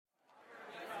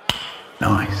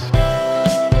Nice.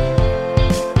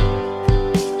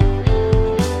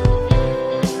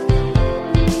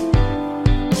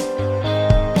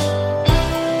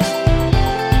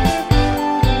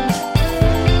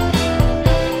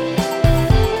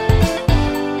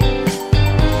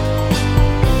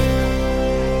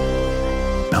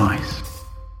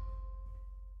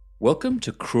 Welcome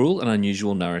to Cruel and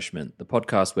Unusual Nourishment, the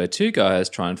podcast where two guys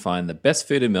try and find the best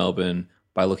food in Melbourne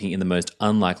by looking in the most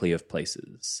unlikely of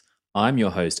places. I'm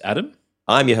your host, Adam.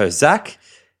 I'm your host, Zach.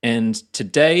 And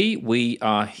today we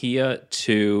are here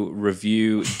to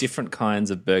review different kinds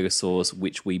of burger sauce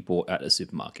which we bought at a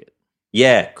supermarket.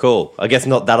 Yeah, cool. I guess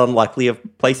not that unlikely of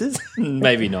places.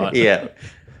 Maybe not. Yeah.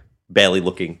 Barely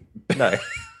looking. No.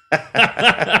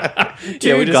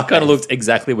 Yeah, we just kind of looked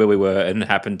exactly where we were and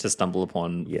happened to stumble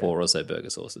upon 4 or so burger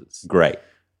sauces. Great.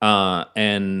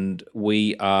 And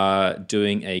we are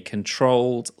doing a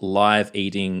controlled live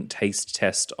eating taste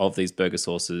test of these burger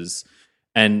sauces.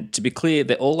 And to be clear,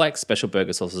 they're all like special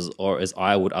burger sauces, or as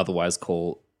I would otherwise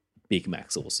call Big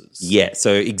Mac sauces. Yeah,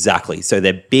 so exactly. So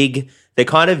they're big. They're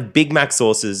kind of Big Mac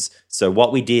sauces. So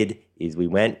what we did is we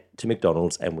went to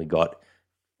McDonald's and we got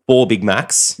 4 Big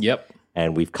Macs. Yep.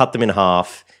 And we've cut them in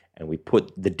half and we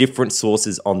put the different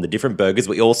sauces on the different burgers.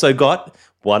 We also got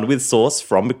one with sauce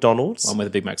from McDonald's. One with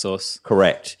a Big Mac sauce.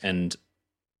 Correct. And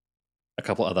a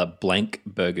couple other blank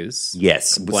burgers.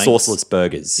 Yes, Blanks. sauceless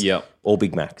burgers. Yep. All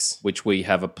Big Macs. Which we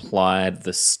have applied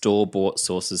the store-bought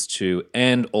sauces to,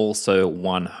 and also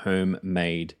one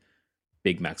homemade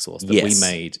Big Mac sauce that we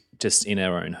made just in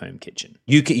our own home kitchen.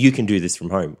 You can do this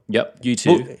from home. Yep, you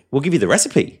too. We'll give you the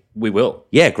recipe. We will.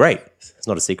 Yeah, great. It's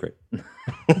not a secret.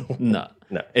 No.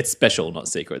 It's special, not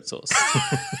secret sauce.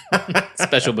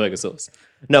 Special burger sauce.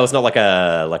 No, it's not like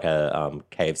a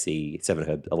KFC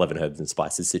 11 herbs and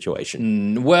spices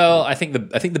situation. Well, I think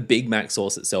the Big Mac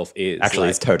sauce itself is actually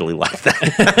it's totally like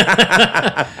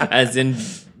that. As in,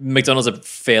 McDonald's are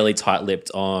fairly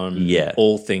tight-lipped on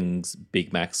all things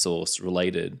Big Mac sauce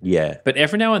related. Yeah, but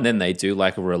every now and then they do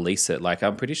like release it. Like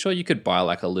I'm pretty sure you could buy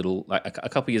like a little a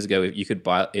couple years ago you could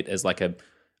buy it as like a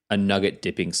nugget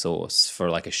dipping sauce for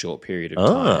like a short period of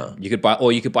time. You could buy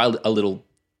a little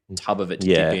tub of it to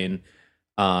dip in.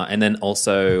 And then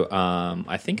also,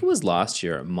 I think it was last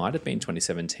year, it might have been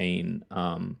 2017,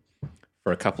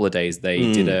 for a couple of days,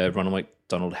 they did a Ronald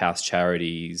McDonald House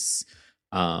Charities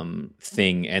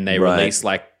thing, and they released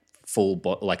like full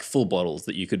bottles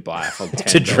that you could buy for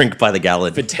to drink by the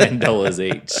gallon for $10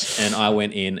 each. And I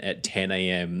went in at 10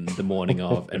 a.m. the morning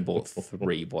of and bought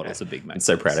 3 bottles of Big Mac. I'm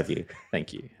so proud of you.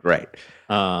 Thank you. Great.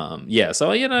 Yeah.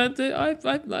 So I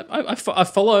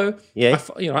follow. Yeah. I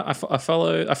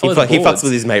follow. He fucks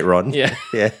with his mate Ron. Yeah.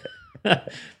 Yeah.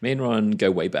 Me and Ron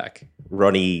go way back.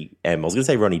 Ronnie M. I was going to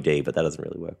say Ronnie D, but that doesn't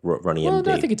really work. Ronnie M.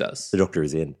 No, I think it does. The doctor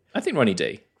is in. I think Ronnie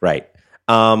D. Great.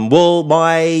 Well,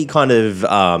 my kind of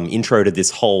intro to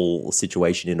this whole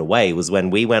situation in a way was when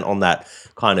we went on that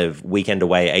kind of weekend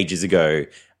away ages ago,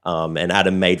 and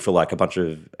Adam made for like a bunch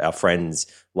of our friends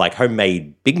like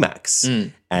homemade Big Macs,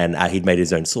 and he'd made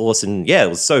his own sauce, and yeah, it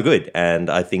was so good. And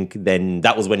I think then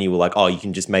that was when you were like, oh, you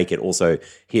can just make it. Also,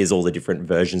 here's all the different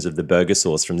versions of the burger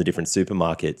sauce from the different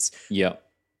supermarkets. Yeah.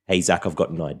 Hey, Zach, I've got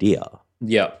an idea.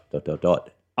 Yeah. ...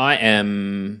 I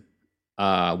am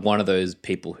one of those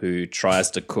people who tries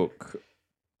to cook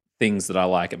things that I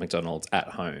like at McDonald's at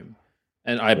home.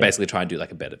 And I basically try and do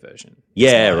like a better version.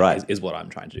 Is what I'm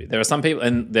trying to do. There are some people,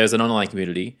 and there's an online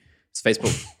community. It's a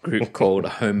Facebook group called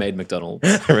Homemade McDonald's.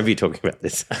 I remember you talking about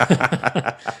this.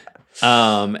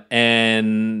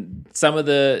 And some of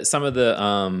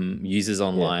the users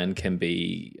online can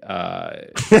be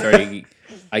very,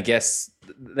 I guess,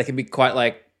 they can be quite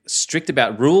like strict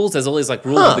about rules. There's all these like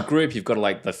rules of the group. You've got to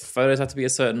like the photos have to be a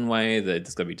certain way.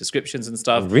 There's got to be descriptions and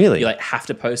stuff. Really? You like have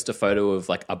to post a photo of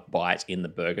like a bite in the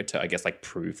burger to, I guess, like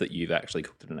prove that you've actually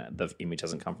cooked it and the image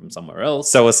hasn't come from somewhere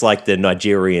else. So it's like the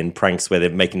Nigerian pranks where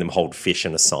they're making them hold fish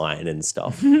in a sign and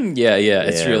stuff. Yeah.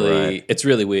 It's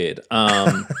really weird.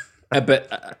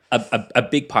 But a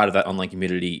big part of that online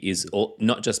community is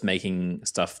not just making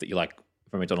stuff that you like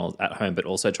from McDonald's at home, but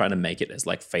also trying to make it as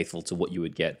like faithful to what you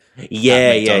would get at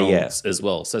McDonald's as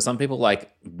well. So some people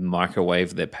like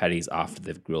microwave their patties after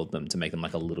they've grilled them to make them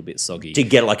like a little bit soggy. To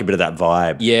get like a bit of that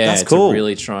vibe. Yeah, that's cool. To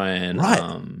really try and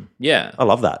I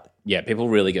love that. Yeah, people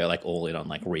really go like all in on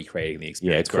like recreating the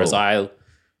experience. Yeah, cool. Whereas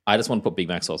I just want to put Big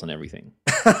Mac sauce on everything.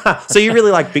 So you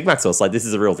really like Big Mac sauce? Like this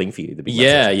is a real thing for you, the Big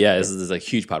Mac sauce? Yeah. This is a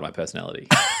huge part of my personality.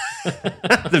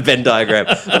 The Venn diagram.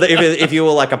 If you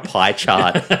were like a pie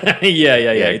chart. Yeah.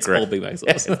 It's great. all Big Mac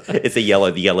sauce. It's the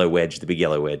yellow wedge, the big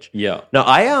yellow wedge. Yeah. No,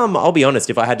 I'll be honest,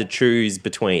 if I had to choose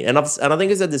between, and I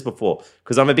think I said this before,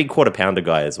 because I'm a big quarter pounder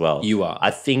guy as well. You are.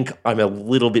 I think I'm a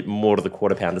little bit more to the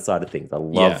quarter pounder side of things. I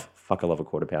love a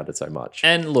quarter pounder so much.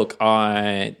 And look,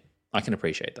 I can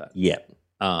appreciate that. Yeah.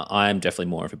 I'm definitely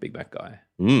more of a Big Mac guy.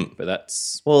 But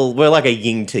that's... Well, we're like a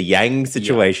yin to yang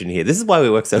situation here. This is why we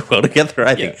work so well together,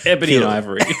 I think. Ebony and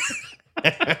ivory.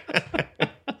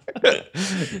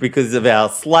 Because of our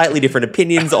slightly different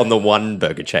opinions on the one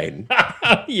burger chain.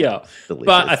 Yeah. Delicious.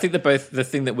 But I think the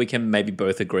thing that we can maybe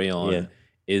both agree on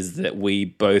is that we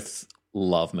both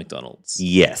love McDonald's.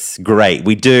 Yes, great.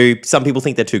 We do. Some people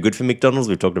think they're too good for McDonald's.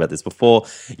 We've talked about this before.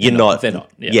 You're not. They're not.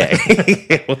 Yeah.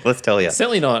 Well, let's tell you.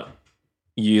 Certainly not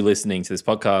you listening to this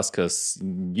podcast because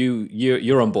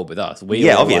you're on board with us.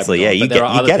 Obviously. But there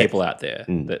are other people out there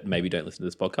that maybe don't listen to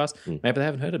this podcast. Maybe they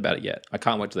haven't heard about it yet. I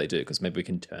can't wait till they do because maybe we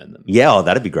can turn them. Yeah,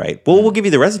 that'd be great. Well, we'll give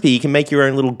you the recipe. You can make your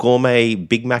own little gourmet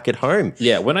Big Mac at home.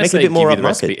 Yeah, when I say give you the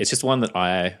recipe, it's just one that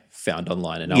I found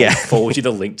online and I'll forward you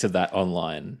the link to that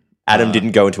online. Adam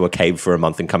didn't go into a cave for a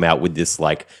month and come out with this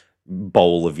like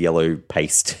bowl of yellow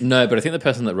paste. No, but I think the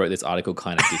person that wrote this article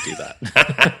kind of did do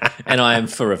that. And I am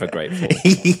forever grateful.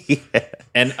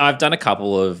 And I've done a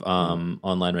couple of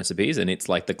online recipes and it's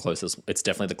like it's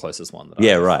definitely the closest one that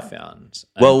I've found.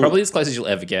 And probably as close as you'll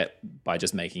ever get by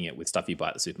just making it with stuff you buy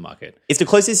at the supermarket. It's the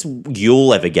closest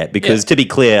you'll ever get because to be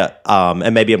clear,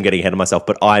 and maybe I'm getting ahead of myself,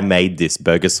 but I made this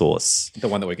burger sauce. The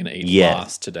one that we're going to eat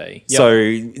last today. Yep.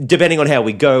 So depending on how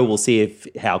we go, we'll see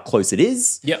how close it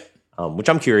is. Yep. Which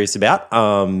I'm curious about.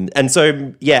 And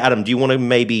so, Adam, do you want to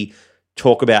maybe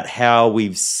talk about how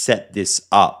we've set this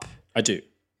up? I do.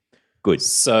 Good.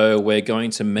 So we're going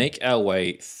to make our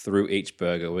way through each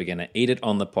burger. We're going to eat it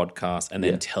on the podcast and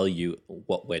then tell you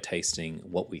what we're tasting,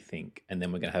 what we think, and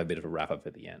then we're going to have a bit of a wrap-up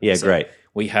at the end. Yeah, so great.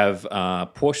 We have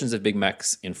portions of Big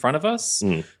Macs in front of us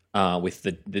with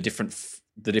the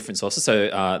different sauces.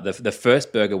 So the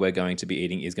first burger we're going to be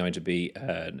eating is going to be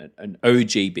an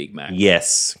OG Big Mac.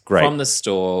 Yes, great. From the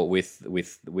store with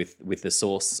the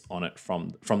sauce on it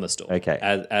from the store. Okay.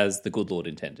 As the good Lord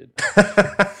intended.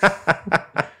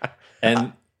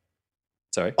 And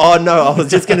sorry. Oh no, I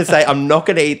was just going to say I'm not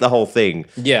going to eat the whole thing.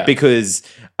 Yeah. Because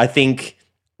I think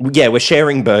we're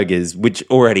sharing burgers, which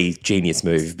already genius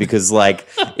move because like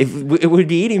if it would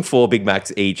be eating 4 Big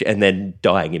Macs each and then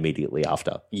dying immediately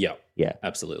after. Yeah. Yeah.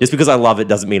 Absolutely. Just because I love it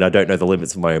doesn't mean I don't know the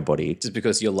limits of my own body. Just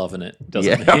because you're loving it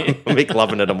doesn't mean Mick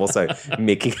loving it. I'm also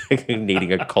Mick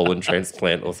needing a colon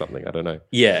transplant or something. I don't know.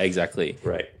 Yeah, exactly.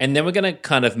 Right. And then we're going to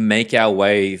kind of make our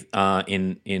way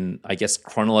in I guess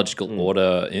chronological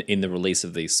order in the release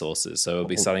of these sauces. So we'll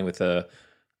be starting with a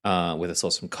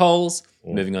sauce from Coles,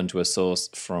 moving on to a sauce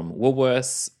from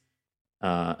Woolworths,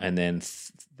 and then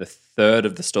the third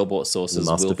of the store-bought sauces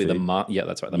will be the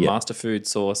Master Food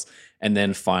sauce, and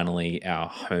then finally our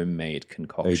homemade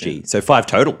concoction. OG. So 5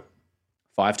 total.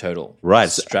 5 total. Right.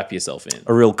 Strap yourself in.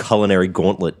 A real culinary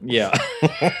gauntlet. Yeah.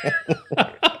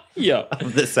 Yeah.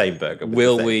 The same burger.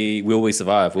 Will we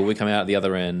survive? Will we come out at the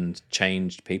other end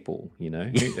changed people? You know,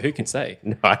 who can say?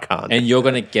 No, I can't. And you're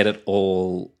going to get it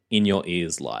all in your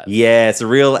ears live. Yeah, it's a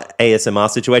real ASMR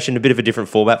situation, a bit of a different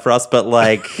format for us, but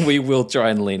like... We will try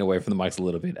and lean away from the mics a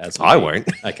little bit. I won't.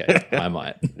 Okay, I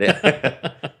might.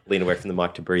 Lean away from the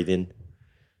mic to breathe in.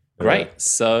 Great,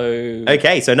 so...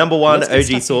 Okay, so number 1,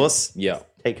 OG sauce. Yeah.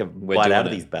 Take a bite out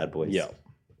of these bad boys. Yeah.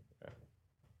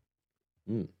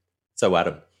 So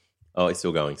Adam... Oh, it's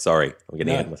still going. Sorry, I'm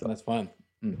getting ahead of myself. That's fine.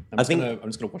 I'm just going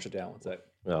to wash it down one sec.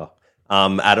 Oh.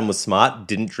 Adam was smart,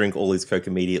 didn't drink all his Coke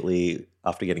immediately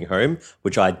after getting home,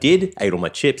 which I did, ate all my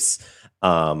chips.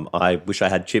 I wish I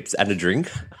had chips and a drink.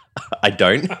 I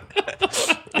don't.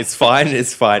 It's fine.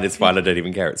 I don't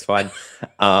even care. It's fine.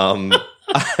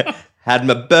 I had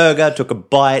my burger, took a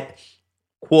bite,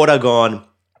 quarter gone,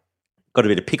 got a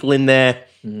bit of pickle in there.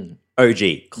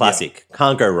 OG, classic. Yeah.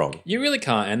 Can't go wrong. You really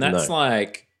can't. And that's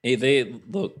like, these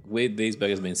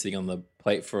burgers have been sitting on the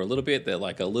plate for a little bit. They're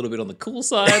like a little bit on the cool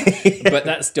side, but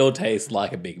that still tastes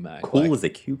like a Big Mac. Cool as a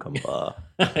cucumber.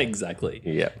 Exactly.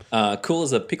 Yeah. Cool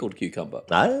as a pickled cucumber.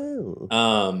 Oh.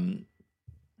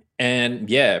 And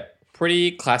yeah,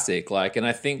 pretty classic. Like, and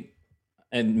I think,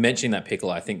 and mentioning that pickle,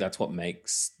 I think that's what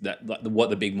makes that, like, what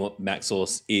the Big Mac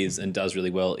sauce is and does really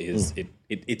well is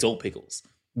it's all pickles.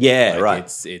 Yeah, like,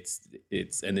 right.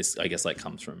 It's and this I guess like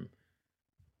comes from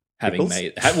having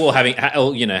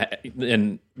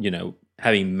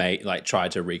having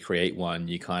tried to recreate one,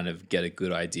 you kind of get a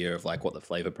good idea of like what the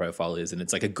flavor profile is, and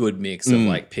it's like a good mix of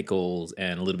like pickles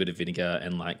and a little bit of vinegar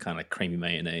and like kind of creamy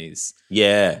mayonnaise.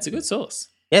 Yeah. It's a good sauce.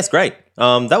 Yeah, it's great.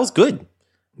 That was good.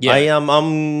 Yeah.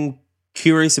 I'm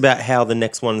curious about how the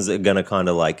next ones are going to kind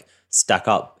of like stack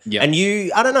up. Yeah. And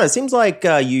I don't know, it seems like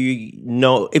you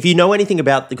know, if you know anything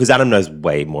about, because Adam knows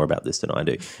way more about this than I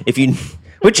do. If you,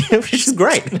 which is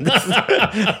great.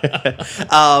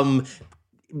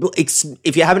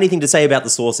 If you have anything to say about the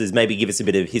sauces, maybe give us a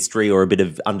bit of history or a bit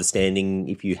of understanding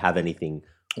if you have anything.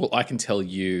 Well, I can tell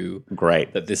you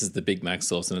Great. that this is the Big Mac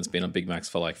sauce and it's been on Big Macs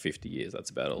for like 50 years. That's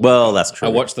about all. Well, that's true.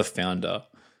 I watched The Founder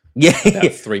Yeah.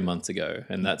 about 3 months ago,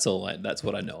 and that's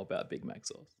what I know about Big Mac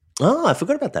sauce. Oh, I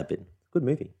forgot about that bit. Good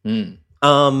movie.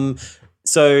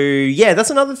 So yeah, that's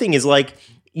another thing is like,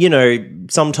 you know,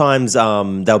 sometimes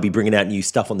they'll be bringing out new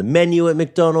stuff on the menu at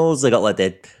McDonald's. They got like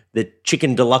the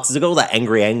chicken deluxes. They got all that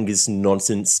Angry Angus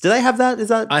nonsense. Do they have that? Is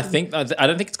that? I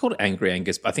don't think it's called Angry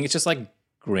Angus, but I think it's just like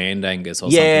Grand Angus or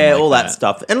yeah, something like all that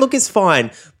stuff. And look, it's fine.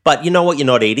 But you know what you're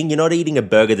not eating? You're not eating a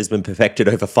burger that's been perfected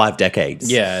over 5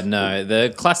 decades. Yeah, no,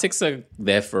 the classics are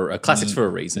there for a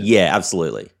reason. Yeah,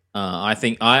 absolutely. I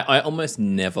think I almost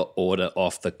never order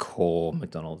off the core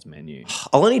McDonald's menu.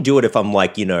 I'll only do it if I'm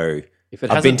like, you know, If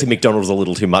it I've been hasn't to McDonald's a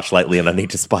little too much lately and I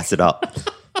need to spice it up.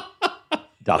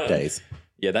 Dark days.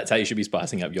 Yeah, that's how you should be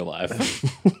spicing up your life.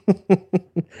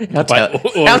 How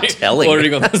telling.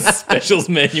 Ordering on the specials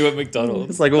menu at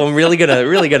McDonald's. It's like, well, I'm really gonna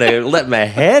let my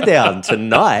hair down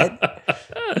tonight.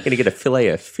 I'm gonna get a fillet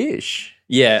of fish.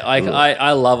 Yeah,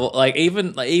 I love like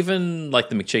even like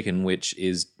the McChicken, which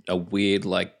is a weird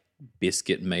like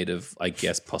biscuit made of, I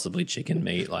guess, possibly chicken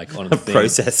meat, like on a thing.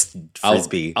 Processed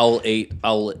frisbee. I'll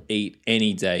eat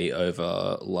any day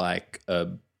over like a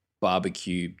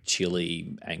barbecue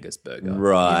chili Angus burger.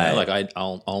 Right. You know? Like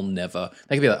I'll never.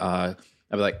 They could be like, I'll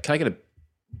be like, can I get a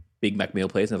Big Mac meal,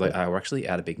 please? And they're like, we're actually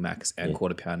out of Big Macs and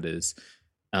quarter pounders.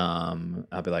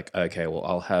 I'll be like, okay, well,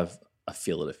 I'll have a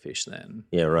fillet of fish then.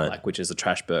 Yeah, right. Like, which is a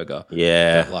trash burger.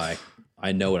 Yeah. But like,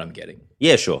 I know what I'm getting.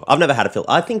 Yeah, sure. I've never had a fillet.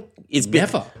 I think it's been,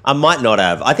 Never. I might not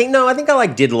have. I think I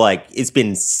did it's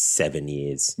been 7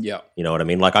 years. Yeah. You know what I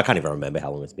mean? Like I can't even remember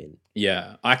how long it's been.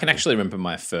 Yeah. I can actually remember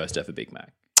my first ever Big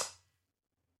Mac.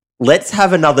 Let's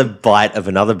have another bite of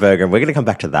another burger and we're going to come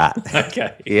back to that.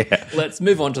 Okay. Yeah. Let's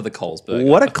move on to the Coles burger.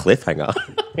 What a cliffhanger.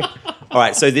 All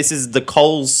right. So this is the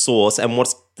Coles sauce. And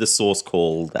what's the sauce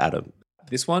called, Adam?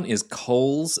 This one is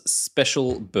Coles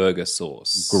Special Burger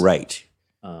Sauce. Great.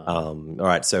 All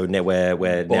right. So now we're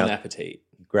Bon now appetit.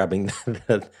 grabbing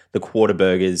the quarter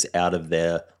burgers out of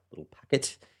their little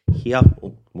packet here.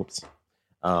 Oh, whoops.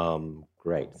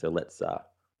 Great. So let's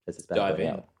just dive in.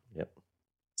 out. Yep.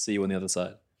 See you on the other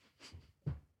side.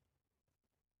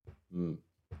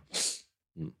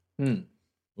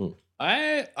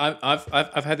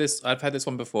 I've had this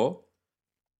one before,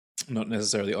 not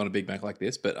necessarily on a Big Mac like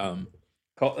this, but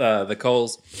the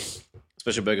Coles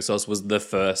Special Burger Sauce was the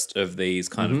first of these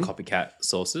kind of copycat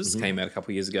sauces. Came out a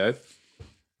couple of years ago,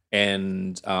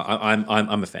 and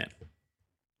I'm a fan.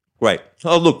 Great.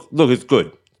 Oh, look, it's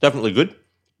good. Definitely good.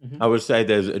 I would say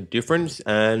there's a difference,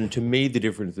 and to me, the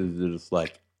difference is just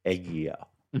like eggier.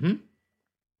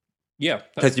 Yeah,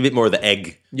 Tastes a bit more of the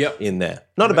egg in there.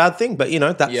 Not a bad thing, but you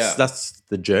know, that's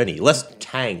the journey. Less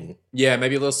tang. Yeah,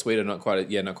 maybe a little sweeter, not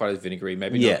quite as vinegary.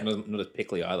 Maybe not as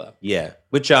pickly either. Yeah,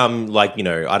 which like, you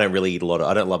know, I don't really eat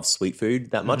I don't love sweet food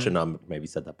that much, and I maybe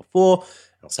said that before.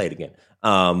 I'll say it again.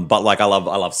 But like I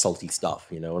love salty stuff,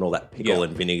 you know, and all that pickle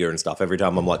and vinegar and stuff. Every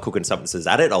time I'm like cooking something that says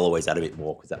add it, I'll always add a bit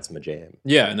more because that's my jam.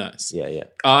 Yeah, nice. Yeah.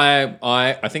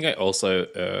 I think I also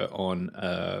on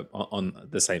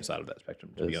the same side of that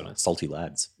spectrum, to be honest. Salty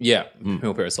lads. Yeah,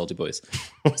 real pair of salty boys,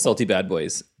 salty bad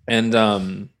boys,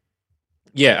 and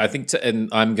yeah, I think and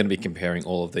I'm going to be comparing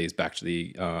all of these back to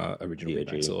the original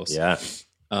Big Mac sauce. Yeah.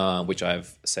 Which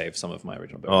I've saved some of my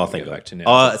original burger. Oh, thank God. Back to now.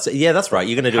 Oh, so, yeah, that's right.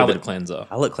 You're going to do palate cleanser.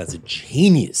 Palate cleanser,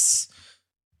 genius.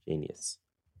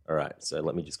 All right, so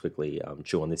let me just quickly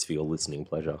chew on this for your listening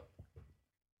pleasure.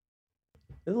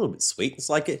 It's a little bit sweet. It's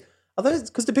like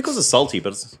because the pickles are salty,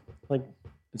 but it's like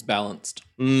it's balanced.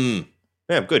 Yeah,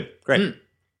 good, great.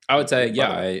 I would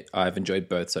say, I've enjoyed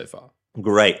both so far.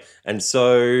 Great, and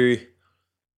so.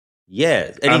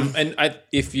 Yeah.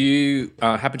 If you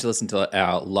happen to listen to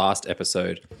our last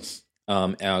episode,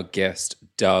 our guest,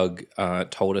 Doug,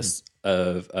 told us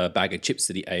of a bag of chips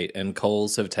that he ate, and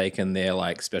Coles have taken their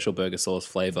like special burger sauce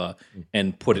flavor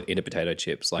and put it into potato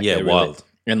chips. Like wild.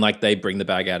 And like they bring the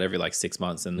bag out every like 6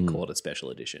 months and call it a special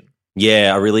edition.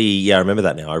 Yeah, I remember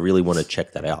that now. I really want to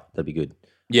check that out. That'd be good.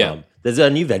 Yeah. There's a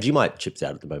new Vegemite chips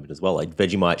out at the moment as well, like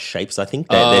Vegemite shapes. I think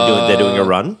they're doing a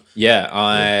run. Yep.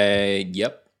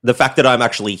 The fact that I'm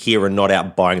actually here and not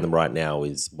out buying them right now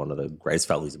is one of the greatest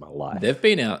values of my life. They've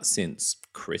been out since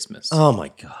Christmas. Oh my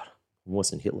god, worse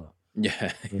than Hitler.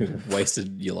 Yeah, you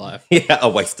wasted your life. Yeah, a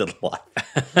wasted life.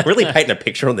 Really painting a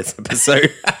picture on this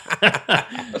episode.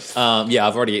 Yeah,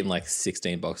 I've already eaten like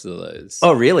 16 boxes of those.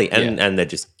 Oh, really? And they're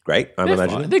just great. I'm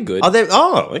imagining They're good.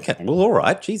 Okay. Well, all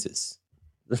right. Jesus.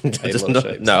 Just love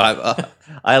shapes. No,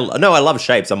 I love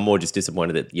shapes. I'm more just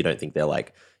disappointed that you don't think they're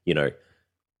like,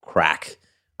 crack.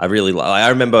 I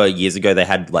remember years ago they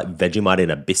had like Vegemite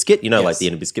in a biscuit, like the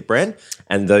In a Biscuit brand,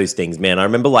 and those things, man. I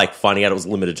remember like finding out it was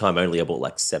limited time only. I bought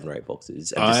like 7 or 8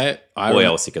 boxes. And I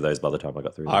was sick of those by the time I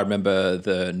got through. I remember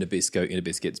the Nabisco In a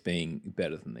Biscuits being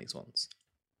better than these ones.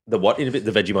 The what? The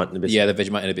Vegemite in a biscuit? Yeah, the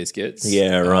Vegemite In a Biscuits.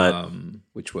 Yeah, right.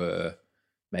 Which were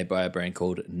made by a brand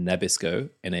called Nabisco,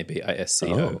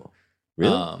 Nabisco. Oh,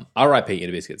 really? R.I.P. In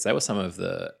a Biscuits. They were some of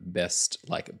the best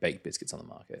like baked biscuits on the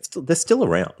market. They're still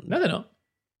around. No, they're not.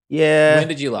 Yeah. When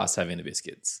did you last have In a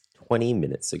Biscuits? 20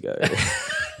 minutes ago.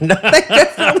 No, they're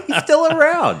definitely still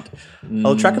around.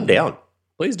 I'll track them down.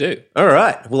 Please do. All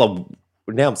right. Well,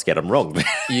 now I'm scared I'm wrong.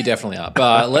 You definitely are.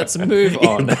 But let's move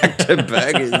on. Back to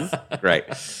burgers. Great.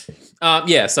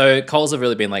 Yeah, so Coles have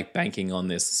really been like banking on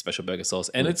this special burger sauce,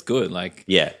 and it's good. Like,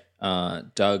 Yeah.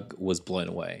 Doug was blown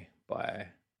away by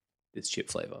this chip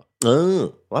flavor.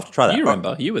 Oh, I'll have to try that. You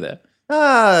remember? You were there.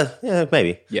 Yeah,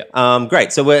 maybe. Yeah.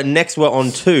 Great. So we're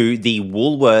on to the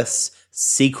Woolworths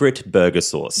secret burger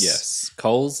sauce. Yes.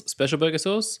 Coles special burger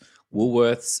sauce,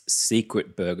 Woolworths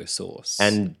secret burger sauce.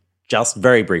 And just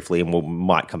very briefly, and we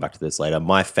might come back to this later,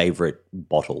 my favorite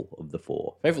bottle of the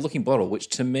 4. Favorite looking bottle, which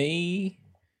to me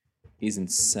is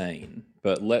insane.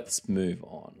 But let's move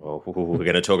on. Oh, we're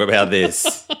going to talk about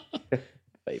this.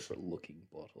 Favorite looking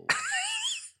bottle.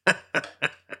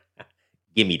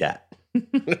 Give me that.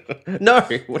 No,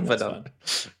 what have I That's done?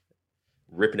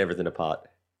 Ripping everything apart.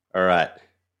 All right.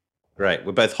 Great.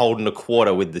 We're both holding a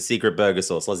quarter with the secret burger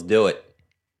sauce. Let's do it.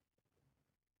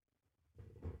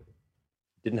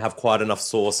 Didn't have quite enough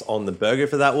sauce on the burger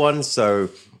for that one, so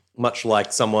much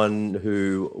like someone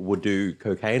who would do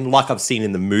cocaine, like I've seen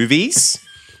in the movies,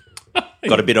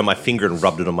 got a bit on my finger and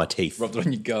rubbed it on my teeth. Rubbed it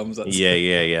on your gums.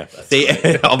 Yeah. See,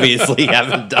 obviously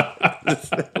haven't done it,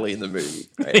 especially in the movie.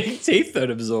 Right? Teeth don't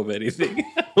absorb anything.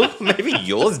 Well, maybe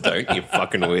yours don't, you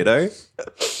fucking weirdo.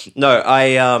 No,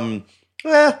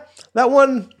 that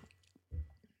one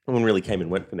really came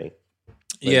and went for me.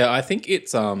 Yeah, I think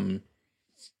it's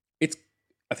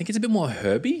I think it's a bit more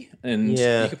herby, and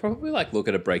you could probably like look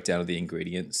at a breakdown of the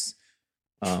ingredients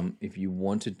if you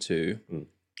wanted to.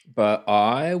 But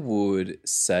I would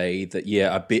say that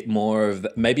a bit more of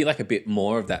maybe like a bit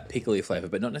more of that pickly flavor,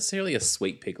 but not necessarily a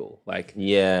sweet pickle. Like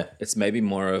it's maybe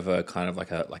more of a kind of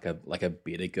like a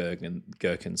bitter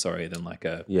gherkin, sorry, than like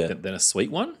a than a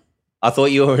sweet one. I thought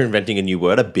you were inventing a new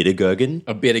word, a bitter gherkin.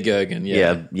 A bitter gherkin,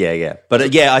 yeah.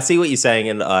 But I see what you're saying,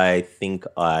 and I think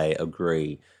I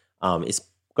agree. It's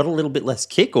got a little bit less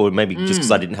kick, or maybe just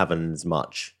because I didn't have it as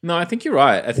much. No, I think you're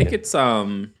right. I think it's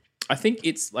I think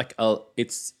it's like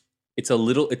it's a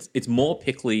little it's more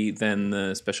pickly than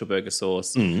the special burger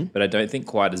sauce, but I don't think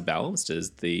quite as balanced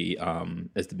as the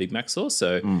Big Mac sauce.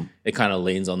 So it kind of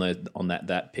leans on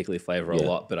that pickly flavor a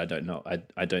lot, but I don't know.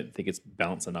 I don't think it's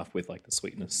balanced enough with like the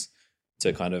sweetness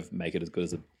to kind of make it as good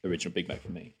as the original Big Mac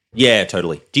for me. Yeah,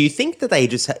 totally. Do you think that they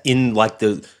just in like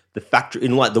the factory,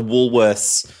 in like the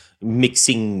Woolworths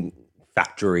mixing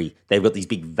factory, they've got these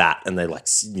big vat and they like,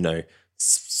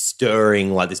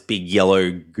 stirring like this big yellow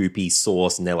goopy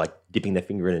sauce, and they're like dipping their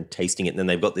finger in and tasting it, and then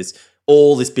they've got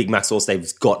all this Big Mac sauce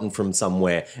they've gotten from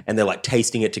somewhere, and they're like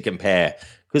tasting it to compare,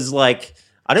 because like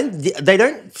they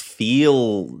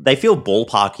feel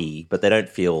ballparky, but they don't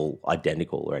feel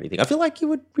identical or anything. I feel like you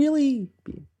would really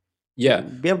be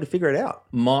able to figure it out.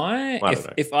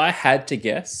 If I had to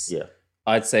guess,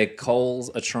 I'd say Coles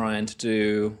are trying to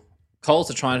do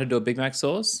a Big Mac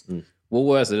sauce.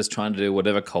 Woolworths are just trying to do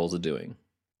whatever Coles are doing.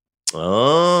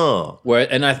 Oh,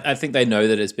 I think they know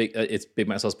that it's Big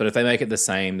Mac sauce, but if they make it the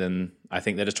same, then I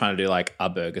think they're just trying to do like a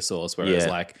burger sauce, whereas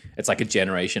like it's like a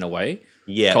generation away.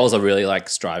 Yeah, Coles are really like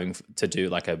striving to do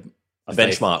like a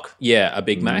benchmark. A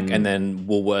Big Mac, and then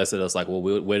Woolworths are just like, well,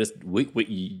 we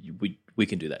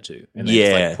can do that too, and they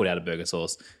just like put out a burger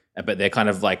sauce, but they're kind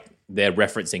of like they're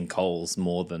referencing Coles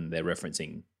more than they're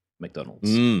referencing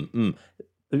McDonald's.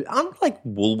 Unlike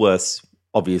Woolworths,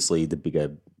 obviously the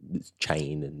bigger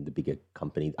chain and the bigger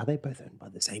company, are they both owned by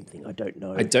the same thing? I don't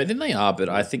know. I don't think they are, but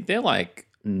I think they're like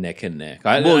neck and neck.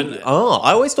 I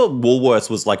always thought Woolworths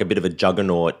was like a bit of a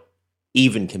juggernaut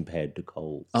even compared to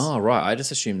Coles. Oh, right. I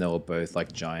just assumed they were both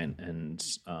like giant and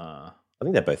I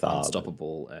think they both are.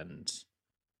 unstoppable and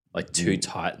like two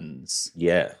titans.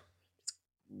 Yeah. of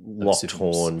Locked super-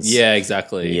 horns. Yeah,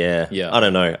 exactly. Yeah. Yeah. I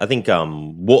don't know. I think,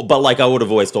 but like I would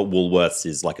have always thought Woolworths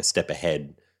is like a step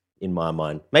ahead in my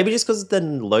mind. Maybe just because the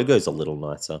logo's a little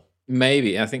nicer.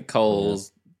 Maybe. I think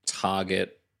Coles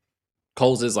Target.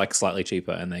 Coles is like slightly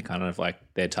cheaper, and they kind of like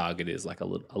their Target is like a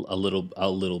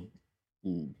little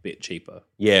bit cheaper.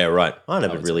 Yeah, right. I would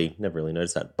never really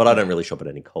noticed that. But I don't really shop at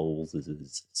any Coles,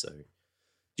 so. Do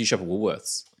you shop at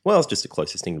Woolworths? Well, it's just the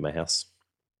closest thing to my house.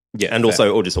 Yeah, And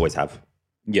also, or just always have.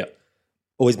 yeah.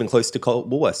 Always been close to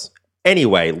Woolworths.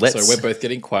 Anyway, let's. So we're both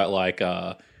getting quite like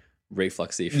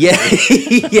refluxy. Yeah,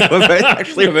 yeah, we're both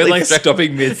actually we're really like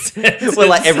stopping mid. We're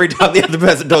like every time the other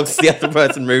person talks, the other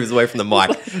person moves away from the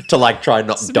mic to like try and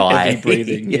not die. Heavy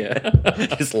breathing. Yeah.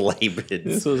 Just labored.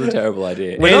 This was a terrible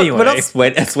idea. We're not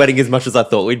sweating as much as I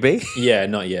thought we'd be. Yeah,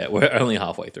 not yet. We're only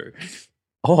halfway through.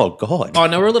 Oh God. Oh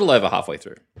no, we're a little over halfway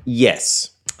through. Yes.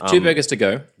 2 burgers to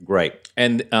go. Great.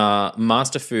 And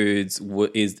Master Foods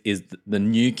is the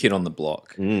new kid on the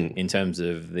block in terms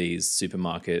of these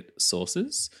supermarket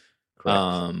sauces.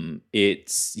 Correct.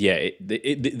 It's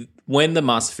when the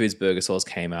Master Foods burger sauce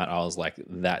came out, I was like,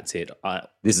 "That's it.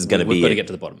 This is going to be we've got to get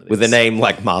to the bottom of this." with a name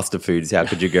like Master Foods. How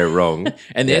could you go wrong?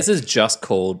 And theirs is just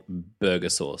called burger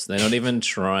sauce. They're not even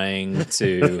trying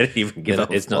to. Don't even give a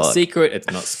It's not fuck. secret. It's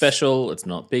not special. It's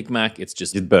not Big Mac. It's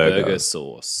just burger. burger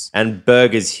sauce. And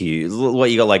burgers huge. What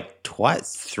you got? Like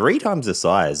 3 times the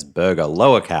size. Burger,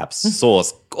 lower caps,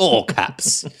 sauce, all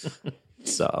caps.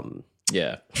 So,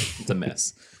 Yeah, it's a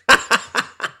mess.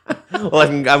 well,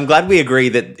 I'm glad we agree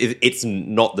that it's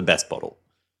not the best bottle.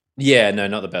 Yeah, no,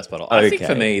 not the best bottle. I think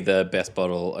for Okay. me, the best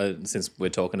bottle, since we're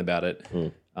talking about it,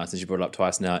 since you brought it up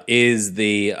twice now, is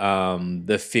the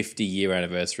 50-year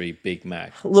anniversary Big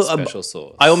Mac special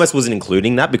sauce. I almost wasn't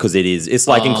including that because it's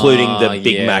like including the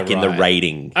Big yeah, Mac in the right.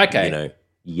 rating. Okay. You know,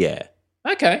 yeah.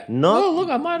 Okay. No. Well, look,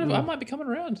 I might be coming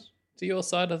around to your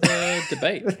side of the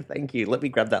debate. Thank you. Let me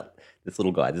grab this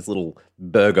little guy, this little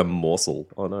burger morsel.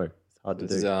 Oh no, it's hard to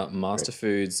This do. is Master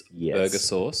Foods Yes. burger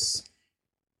sauce.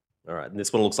 All right, and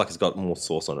this one looks like it's got more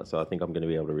sauce on it, so I think I'm going to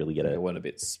be able to really get I it. went a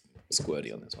bit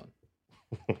squirty on this one.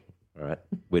 All right,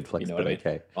 weird flex, You know but what I mean?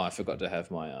 okay. Oh, I forgot to have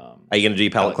my Are you going to do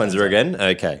palate cleanser again?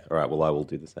 Okay. All right. Well, I will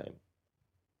do the same.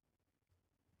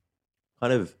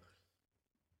 Kind of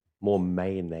more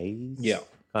mayonnaise. Yeah.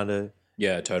 Kind of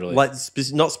Yeah, totally. like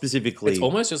not specifically. It's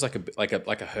almost just like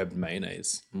a herb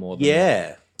mayonnaise more than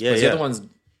yeah. Yeah. The Yeah. other ones,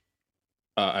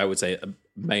 I would say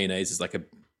mayonnaise is like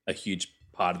a huge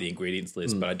part of the ingredients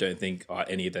list, but I don't think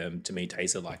any of them to me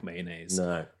tasted like mayonnaise.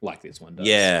 No. Like this one does.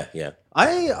 Yeah. Yeah.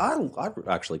 I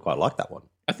actually quite like that one.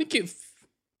 I think it.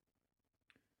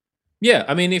 Yeah,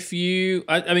 I mean, if you,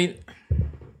 I mean,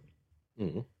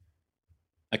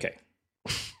 okay.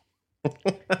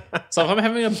 So if I'm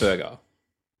having a burger,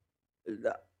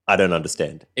 I don't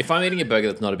understand. if I'm eating a burger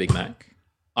that's not a Big Mac,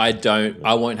 I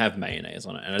won't have mayonnaise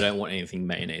on it, and I don't want anything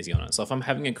mayonnaise on it. So if I'm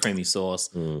having a creamy sauce,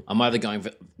 I'm either going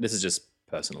for, this is just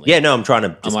personally. Yeah. No, I'm trying to.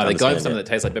 I'm Just either going for understand something it. that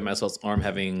tastes like Big Mac sauce, or I'm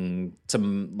having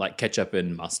some like ketchup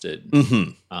and mustard.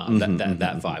 Mm-hmm.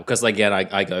 That vibe. Because again,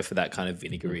 I go for that kind of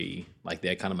vinegary, like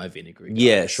they're kind of my vinegary.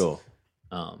 Yeah. guys. Sure.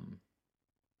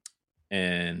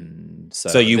 And so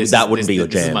that wouldn't be your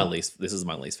This is jam. my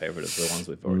least favorite of the ones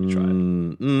we've already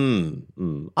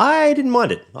tried. I didn't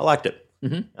mind it. I liked it.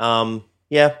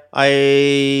 Yeah,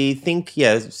 I think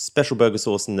special burger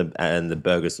sauce and the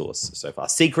burger sauce so far.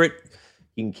 Secret,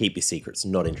 you can keep your secrets.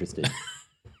 Not interested.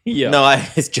 Yeah. No,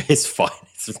 it's fine.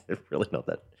 It's really not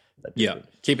that Yeah.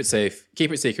 different. Keep it safe.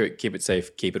 Keep it secret. Keep it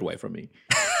safe. Keep it away from me.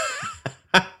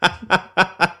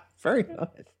 Very nice.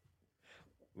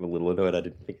 I'm a little annoyed I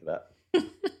didn't think of that.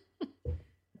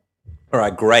 All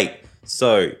right, great.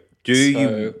 So,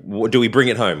 do we bring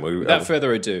it home? Without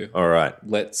further ado, all right.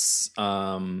 let's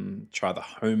try the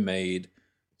homemade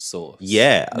sauce.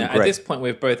 Yeah, Now, at great. this point,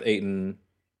 we've both eaten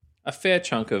a fair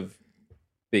chunk of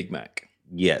Big Mac.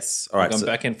 Yes. All I've right. gone So,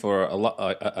 back in for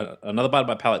another bite of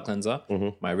my palate cleanser,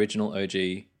 my original OG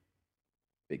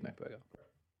Big Mac burger.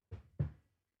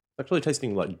 actually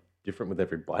tasting like different with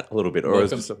every bite a little bit. Or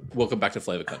is Welcome back to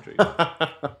Flavor Country.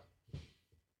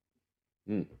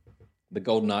 The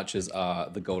golden arches are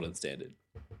the golden standard.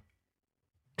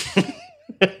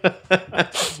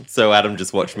 So Adam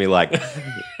just watched me like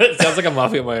It sounds like I'm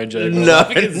laughing at my own joke. no,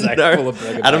 Adam's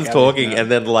Adam's talking,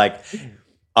 and then like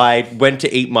I went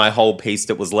to eat my whole piece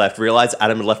that was left. Realized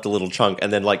Adam had left a little chunk,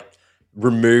 and then like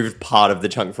removed part of the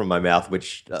chunk from my mouth,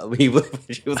 which he was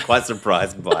quite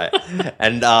surprised by.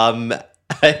 And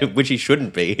which he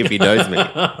shouldn't be if he knows me.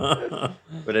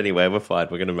 But anyway, we're fine.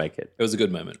 We're going to make it. It was a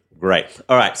good moment. Great.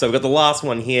 All right, so we've got the last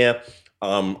one here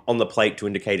on the plate to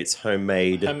indicate it's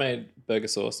homemade. Homemade burger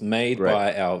sauce made Great.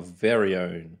 by our very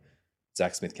own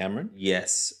Zach Smith Cameron.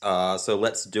 Yes. So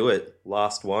let's do it.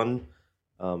 Last one.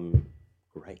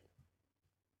 Great.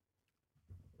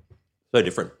 So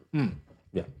different.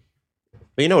 Yeah.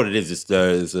 But you know what it is? It's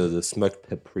the smoked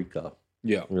paprika.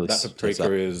 Yeah, Really that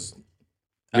paprika is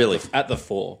Really? at the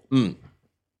fore.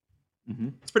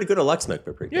 It's pretty good. I like smoked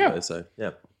paprika. Yeah. Though, so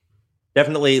yeah.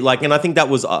 Definitely, and I think that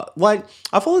was I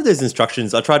followed those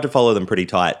instructions. I tried to follow them pretty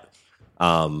tight,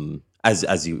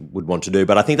 as you would want to do.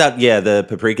 But I think that the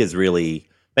paprika is really,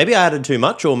 maybe I added too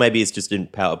much, or maybe it's just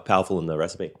powerful in the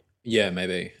recipe. Yeah,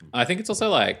 maybe. I think it's also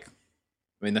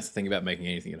that's the thing about making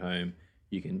anything at home.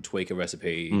 You can tweak a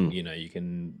recipe. You know, you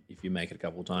can, if you make it a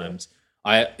couple of times.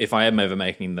 If I am ever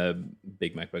making the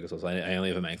Big Mac burger sauce, I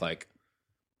only ever make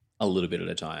a little bit at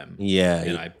a time. Yeah,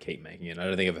 and I keep making it. I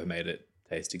don't think I've ever made it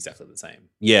taste exactly the same.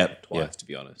 Yeah, twice to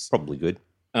be honest. Probably good.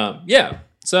 Yeah.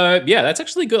 So yeah, that's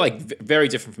actually good. Very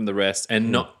different from the rest,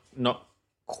 and not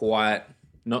quite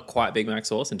Big Mac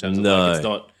sauce in terms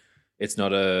of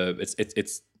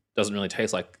it's doesn't really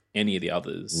taste like any of the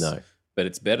others. No. But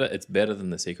it's better. It's better than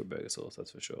the secret burger sauce.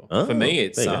 That's for sure. Oh, for me,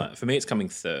 it's coming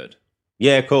third.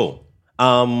 Yeah, cool.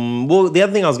 Well, the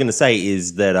other thing I was going to say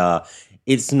is that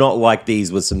it's not like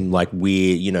these were some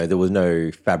weird. There was no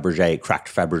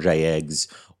cracked Fabergé eggs,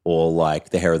 or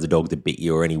the hair of the dog that bit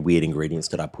you, or any weird ingredients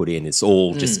that I put in. It's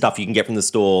all just stuff you can get from the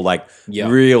store,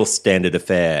 real standard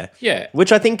affair. Yeah,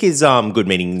 which I think is good.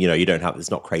 Meaning, you don't have, it's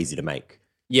not crazy to make.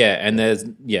 Yeah, and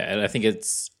and I think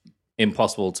it's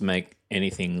impossible to make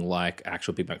anything like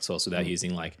actual Big Mac sauce without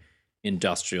using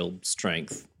industrial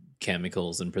strength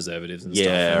chemicals and preservatives and stuff.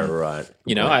 Yeah, and, right.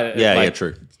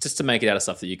 True. Just to make it out of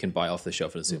stuff that you can buy off the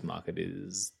shelf at a supermarket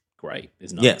is great.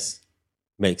 Is nice. Yes,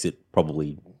 makes it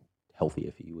probably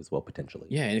healthier for you as well, potentially.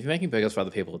 Yeah, and if you're making burgers for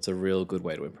other people, it's a real good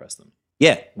way to impress them.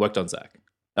 Yeah, worked on Zach.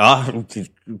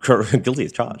 Guilty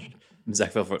as charged.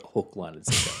 Zach fell for it hook, line, and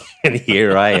sinker. And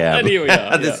here I am. And here we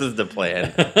are. This is the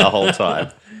plan the whole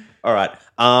time. All right.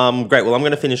 Great. Well, I'm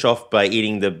going to finish off by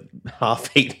eating the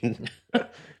half-eaten.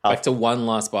 Back to one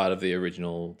last bite of the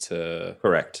original to...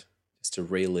 Correct. Just to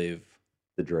relive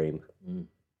the dream.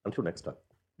 Until next time.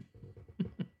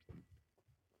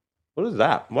 What is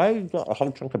that? Why have you got a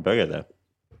whole chunk of burger there?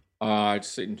 I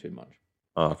just eaten too much.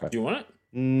 Oh, okay. Do you want it?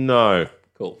 No.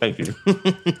 Cool. Thank you.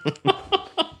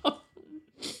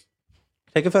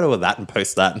 Take a photo of that and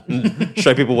post that and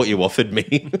show people what you offered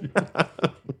me.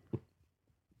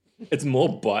 It's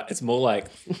more it's more like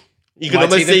you can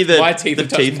almost see my teeth have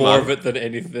touched more of it than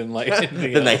anything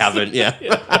anything than else. they haven't. Yeah.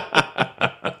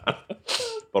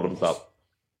 Bottoms up.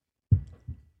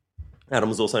 Adam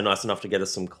was also nice enough to get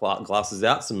us some glasses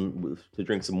out, to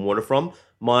drink some water from.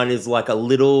 Mine is a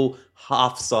little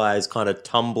half-size kind of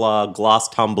glass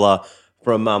tumbler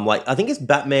from I think it's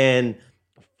Batman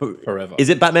Forever. Is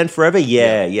it Batman Forever?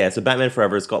 Yeah. So Batman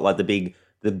Forever has got the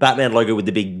Batman logo with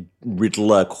the big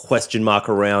Riddler question mark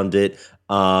around it.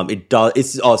 It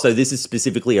does. So this is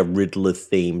specifically a Riddler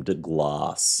themed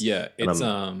glass. Yeah,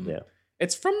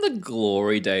 it's from the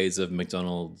glory days of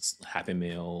McDonald's Happy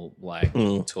Meal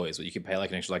toys, where you could pay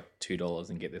an extra $2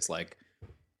 and get this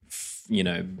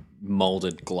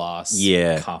molded glass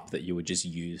cup that you would just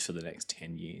use for the next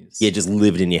 10 years. Yeah, just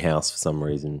lived in your house for some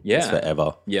reason. Yeah, just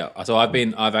forever. Yeah. So I've.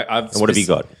 And what have you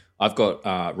got? I've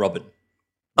got Robin.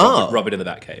 Robin in the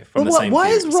Batcave. Why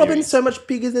is Robin series. So much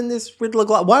bigger than this Riddler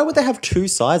glass? Why would they have two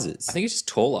sizes? I think it's just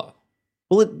taller.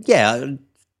 Well,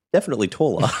 definitely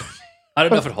taller. I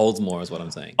don't know if it holds more, is what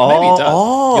I'm saying. Maybe it does.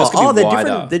 Yours could be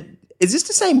wider. Different. Is this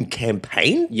the same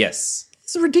campaign? Yes.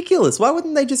 This is ridiculous. Why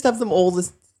wouldn't they just have them all the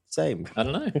same? I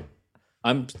don't know.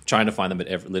 I'm trying to find them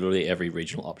at literally every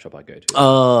regional op shop I go to.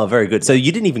 Oh, very good. So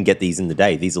you didn't even get these in the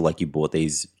day. These are you bought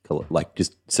these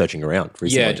just searching around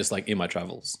recently. Yeah, just in my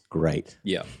travels. Great.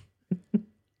 Yeah.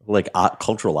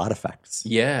 Cultural artifacts.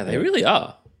 Yeah, they really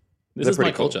are. This is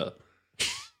my culture.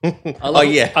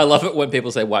 I love it when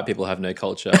people say white people have no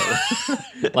culture.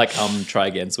 Try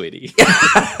again, sweetie.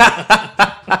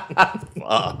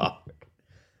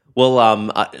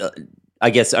 Well, I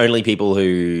guess only people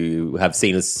who have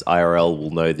seen us IRL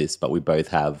will know this, but we both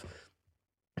have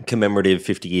commemorative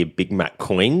 50-year Big Mac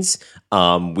coins,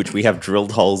 which we have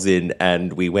drilled holes in,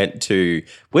 and we went to...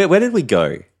 Where did we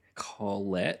go?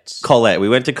 Colette. We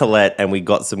went to Colette and we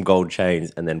got some gold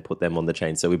chains and then put them on the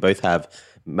chain. So we both have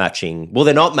matching. Well,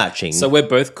 they're not matching. So we're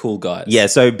both cool guys. Yeah,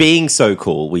 so being so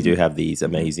cool, we do have these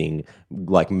amazing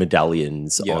like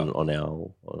medallions Yeah.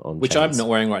 on Which chains. I'm not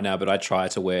wearing right now, but I try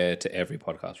to wear to every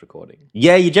podcast recording.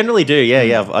 Yeah, you generally do.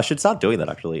 Yeah. I should start doing that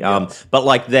actually. But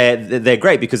like they're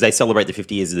great because they celebrate the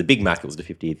 50 years of the Big Mac. It was the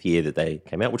 50th year that they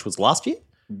came out, which was last year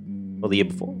or the year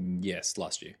before. Yes,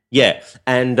 last year. Yeah,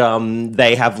 and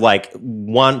they have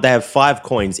they have 5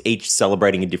 coins each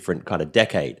celebrating a different kind of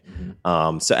decade.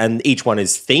 So and each one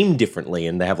is themed differently,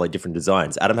 and they have like different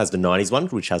designs. Adam has the 90s one,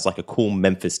 which has like a cool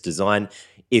Memphis design.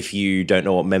 If you don't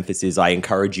know what Memphis is, I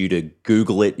encourage you to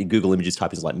Google it. Google images,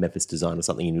 type in like Memphis design or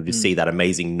something, and you'll just see that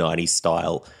amazing 90s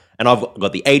style. And I've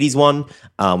got the 80s one,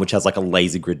 which has like a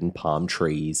laser grid and palm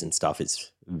trees and stuff.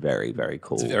 It's very, very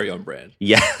cool. It's very on brand.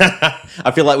 Yeah.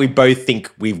 I feel like we both think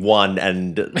we've won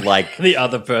and like The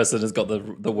other person has got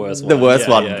the worst one. the worst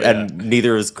Yeah, one, yeah, yeah. and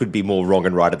neither of us could be more wrong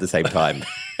and right at the same time.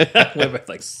 We're both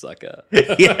like, sucker.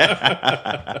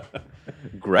 Yeah.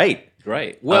 Great.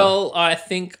 Great. Well, I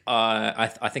think I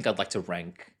think I'd like to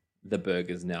rank the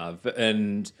burgers now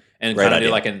and kind of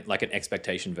do idea. like an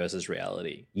expectation versus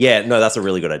reality. Yeah, no, that's a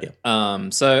really good idea.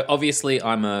 So obviously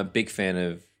I'm a big fan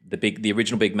of the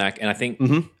original Big Mac, and I think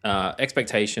Mm-hmm.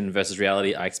 expectation versus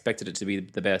reality, I expected it to be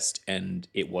the best, and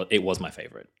it was my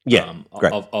favorite. Yeah,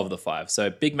 great. Of the 5. So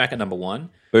Big Mac at number 1.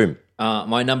 Boom.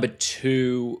 My number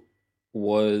 2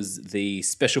 was the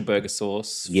special burger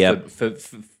sauce. Yep.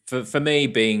 For me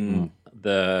being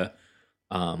the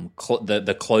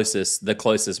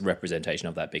closest representation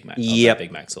of that Big Mac. Of Yep. that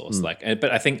Big Mac sauce.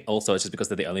 But I think also it's just because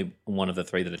they're the only one of the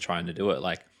 3 that are trying to do it.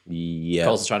 Like Yeah.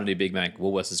 Coles is trying to do Big Mac,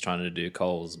 Woolworths is trying to do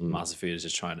Coles, Master Food is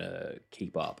just trying to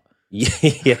keep up.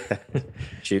 Yeah.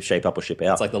 Shape up or ship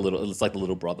out. It's like the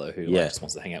little brother who Yeah. just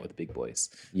wants to hang out with the big boys.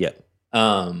 Yeah.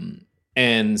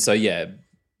 And so yeah,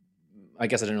 I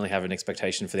guess I didn't really have an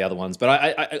expectation for the other ones, but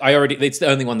I already, it's the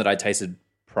only one that I tasted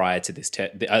prior to this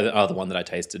test. The other one that I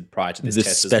tasted prior to this The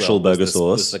test special as well burger was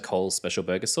sauce. was the Coles special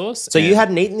burger sauce. So you And-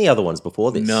 hadn't eaten the other ones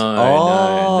before this? No,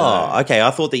 Oh, no. okay.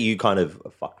 I thought that you kind of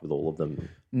fucked with all of them.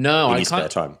 no, in I your spare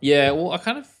can't. time. Yeah, well, I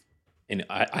kind of, and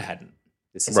I hadn't.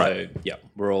 This is Right. so yeah,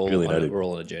 we're all Really on noted. we're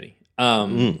all on a journey.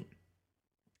 And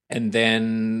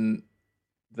then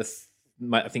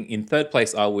I think in third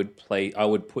place I would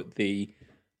put the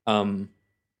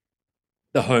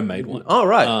homemade one. Oh,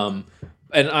 right.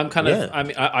 And I'm kind of, Yeah. I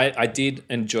mean, I did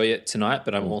enjoy it tonight,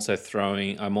 but I'm also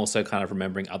kind of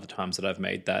remembering other times that I've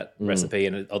made that recipe,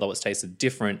 and although it's tasted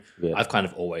different, Yeah. I've kind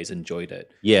of always enjoyed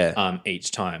it. Yeah.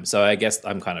 Each time. So I guess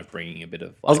I'm kind of bringing a bit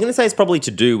of. I was going to say it's probably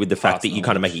to do with the fact that you Personal.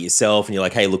 kind of make it yourself and you're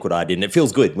like, hey, look what I did. And it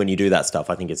feels good when you do that stuff.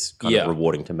 I think it's kind Yeah. of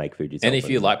rewarding to make food yourself. And if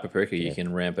you like paprika, you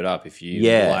can ramp it up. If you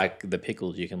Yeah. like the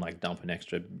pickles, you can like dump an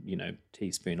extra,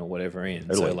 teaspoon or whatever in.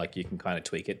 Totally. So like you can kind of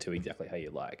tweak it to exactly how you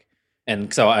like.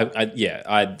 And so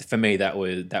I for me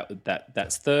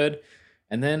that's third,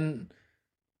 and then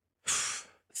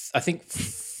I think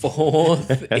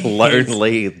fourth. is-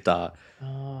 lonely, dark.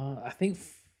 I think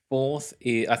fourth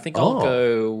is. I think I'll Oh.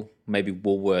 go maybe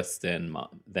Woolworths than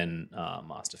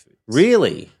Master Foods.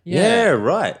 Really? Yeah.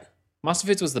 Right. Master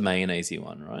Foods was the mayonnaise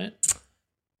one, right?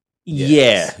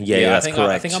 Yeah, that's I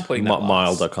correct. think I'm putting that last.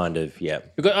 milder kind of, yeah.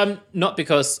 Because not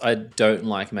because I don't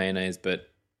like mayonnaise, but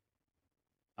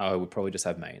I would probably just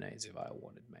have mayonnaise if I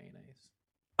wanted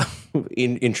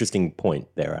mayonnaise. Interesting point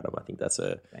there, Adam. I think that's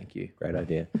a Thank you. great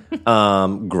idea.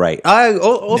 Great.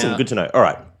 Awesome. Now- Good to know. All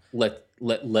right.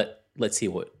 Let's hear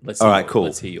what. Let's see All right, what- cool.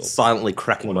 Let's hear your. Silently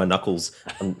cracking my knuckles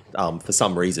for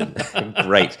some reason.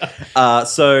 Great.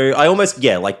 So I almost,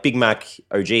 like Big Mac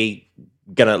OG,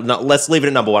 let's leave it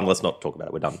at number 1. Let's not talk about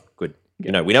it. We're done. Good. We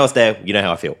know it's there. You know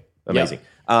how I feel. Amazing.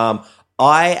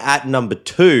 I, at number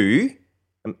 2,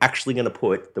 I'm actually going to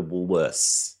put the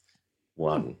Woolworths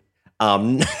one.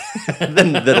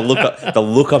 The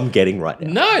look I'm getting right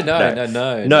now.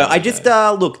 No, I just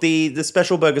look the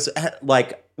special burgers.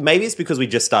 Like maybe it's because we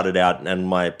just started out and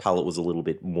my palate was a little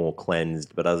bit more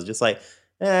cleansed, but I was just like,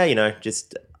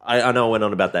 just I know I went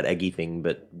on about that eggy thing,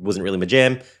 but wasn't really my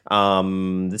jam.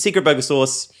 The secret burger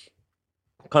sauce,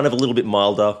 kind of a little bit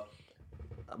milder,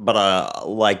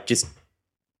 but just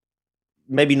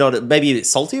maybe not. Maybe it's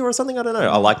saltier or something. I don't know.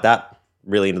 I like that.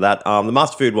 Really into that. The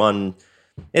Master Food one,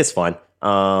 it's fine.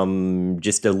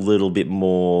 Just a little bit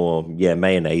more,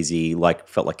 mayonnaise-y,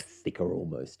 felt like thicker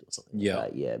almost or something. Yeah.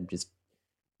 Like that. Just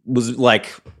was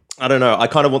like, I don't know. I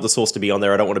kind of want the sauce to be on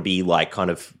there. I don't want to be kind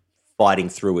of fighting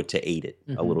through it to eat it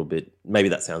a little bit. Maybe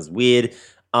that sounds weird.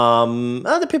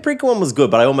 The paprika one was good,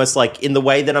 but I almost in the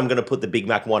way that I'm going to put the Big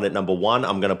Mac one at number 1,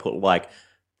 I'm going to put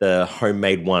the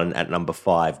homemade one at number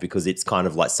 5 because it's kind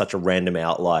of like such a random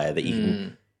outlier that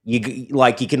you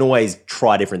can always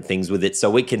try different things with it.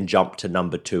 So it can jump to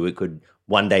number 2. It could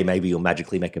one day maybe you'll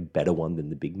magically make a better one than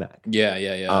the Big Mac.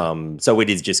 Yeah. So it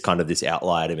is just kind of this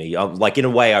outlier to me. Like in a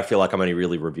way, I feel like I'm only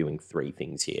really reviewing 3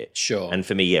 things here. Sure. And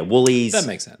for me, Woolies. That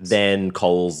makes sense. Then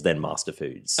Coles, then Master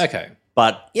Foods. Okay.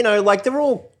 But like they're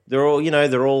all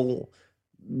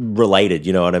related.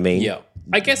 You know what I mean? Yeah.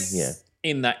 I guess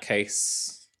in that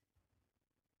case,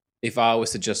 if I was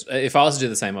to do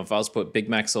the same, if I was to put Big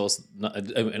Mac sauce,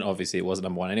 and obviously it wasn't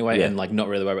number 1 anyway, and like not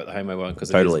really worry about the homemade one because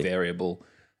it is variable,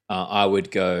 I would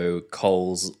go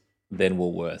Coles, then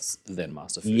Woolworths, then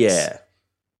Master Foods. Yeah.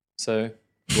 So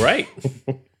great.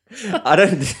 I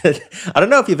don't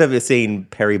know if you've ever seen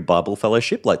Perry Bible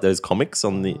Fellowship, like those comics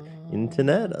on the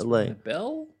internet. Like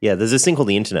Bell? Yeah, there's this thing called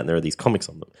the internet, and there are these comics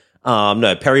on them.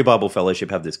 No, Perry Bible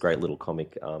Fellowship have this great little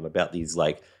comic about these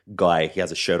like guy. He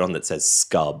has a shirt on that says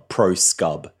Scub, pro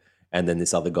Scub, and then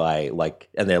this other guy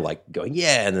and they're like going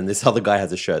and then this other guy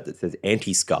has a shirt that says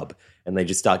anti Scub, and they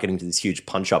just start getting to this huge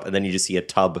punch up, and then you just see a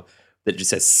tub that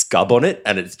just says Scub on it,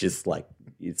 and it's just like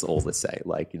it's all the same.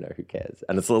 Like who cares?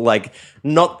 And it's like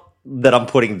not that I'm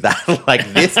putting that like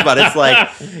this, but it's like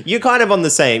you're kind of on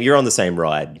the same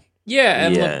ride. Yeah,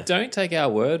 and look, don't take our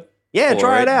word. Yeah,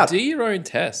 try it out. Do your own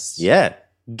tests. Yeah.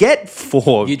 Get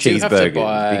 4 cheeseburgers,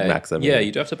 Big Macs. Yeah,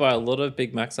 you do have to buy a lot of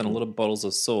Big Macs and a lot of bottles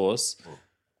of sauce.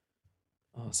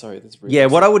 Oh, sorry. That's really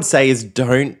what I would say is if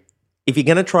you're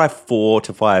going to try 4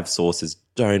 to 5 sauces,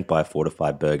 don't buy 4 to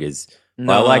 5 burgers.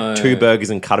 No. Buy like 2 burgers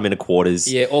and cut them into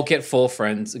quarters. Yeah, or get 4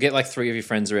 friends. Get like 3 of your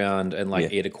friends around and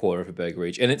eat a quarter of a burger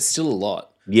each. And it's still a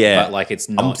lot. Yeah. But like it's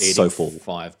not eating so full.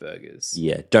 5 burgers.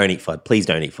 Yeah, don't eat 5. Please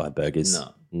don't eat 5 burgers.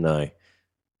 No.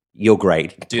 You're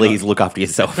great. Please look after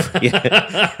yourself.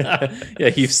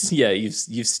 You've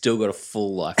still got a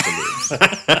full life to live.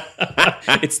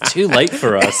 It's too late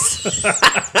for us.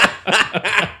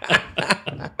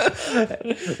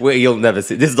 You'll never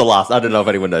see. This is the last. I don't know if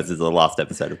anyone knows. This is the last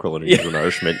episode of Culinary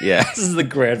Nourishment. Yeah, this is the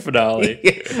grand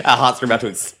finale. Our hearts are about to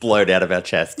explode out of our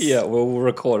chests. Yeah, we'll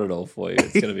record it all for you.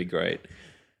 It's going to be great.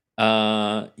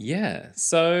 So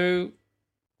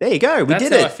there you go. We did it.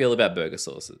 That's how I feel about burger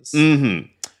sauces. Mm-hmm.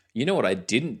 You know what I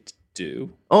didn't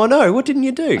do? Oh no! What didn't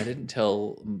you do? I didn't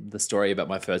tell the story about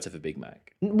my first ever Big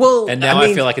Mac. Well, and now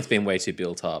I feel like it's been way too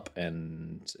built up,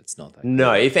 and it's not that.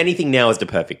 No, if anything, now is the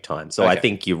perfect time. So I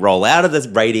think you roll out of the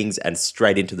ratings and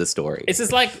straight into the story. It's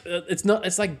just like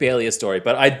it's like barely a story,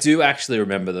 but I do actually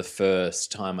remember the first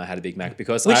time I had a Big Mac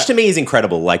which to me is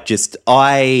incredible. Like,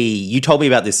 you told me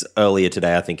about this earlier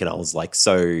today, I think, and I was like,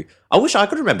 so I wish I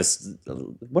could remember.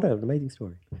 What an amazing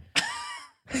story.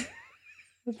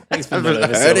 Thanks for not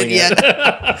overselling it.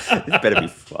 This better be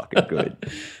fucking good.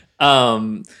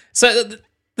 So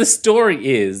the story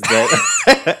is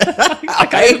that I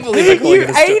can't even believe we're calling it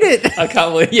a story. You ate it. I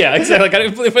can't believe. Yeah, exactly. I can't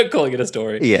even believe we're calling it a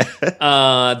story. Yeah.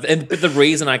 But the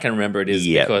reason I can remember it is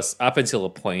because up until a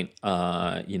point,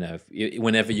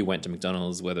 whenever you went to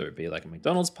McDonald's, whether it be like a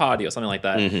McDonald's party or something like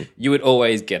that, you would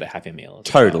always get a Happy Meal.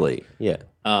 Totally. Yeah.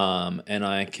 And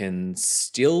I can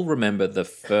still remember the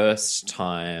first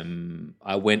time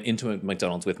I went into a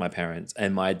McDonald's with my parents,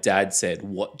 and my dad said,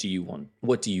 "What do you want?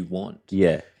 What do you want?"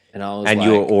 Yeah. And I was and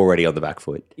you were already on the back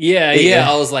foot. Yeah.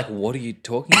 I was like, what are you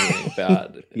talking to me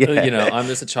about? I'm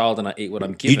just a child and I eat what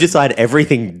I'm given. You decide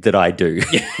everything that I do.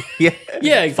 Yeah,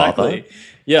 exactly. Father.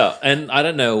 Yeah, and I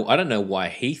don't know why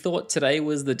he thought today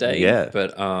was the day. Yeah.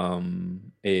 But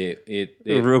it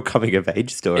a real coming of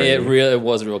age story. It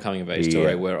was a real coming of age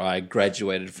story where I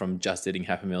graduated from just eating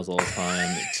Happy Meals all the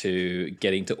time to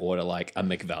getting to order like a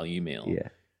McValue meal. Yeah.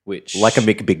 Which like a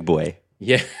McBig Boy.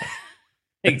 Yeah.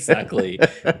 Exactly.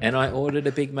 And I ordered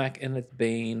a Big Mac, and it's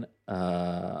been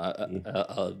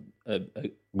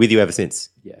with you ever since.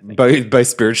 Yeah, both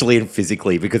spiritually and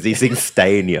physically, because these things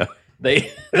stay in you. They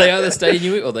either stay in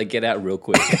you or they get out real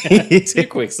quick. Too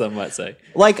quick, some might say.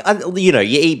 Like you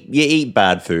eat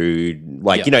bad food.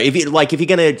 Like if you're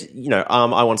gonna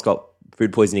I once got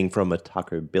food poisoning from a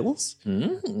Taco Bill's.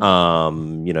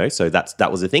 So that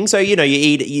was a thing. So you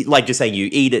eat like just saying you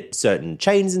eat at certain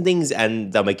chains and things,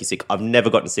 and they'll make you sick. I've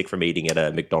never gotten sick from eating at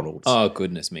a McDonald's. Oh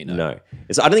goodness me, no. No,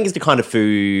 so I don't think it's the kind of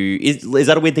food. Is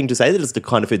that a weird thing to say? That it's the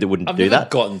kind of food that wouldn't do that? I've never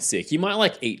gotten sick. You might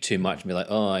like eat too much and be like,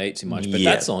 oh, I ate too much, but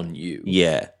that's on you.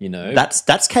 Yeah, that's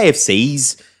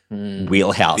KFC's.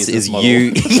 Wheelhouse is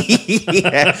you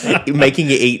making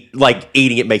you eat, like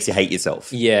eating it makes you hate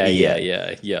yourself. Yeah.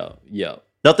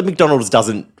 Not that McDonald's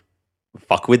doesn't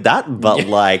fuck with that, but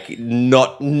like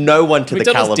no one to McDonald's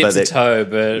the caliber dips a toe,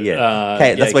 but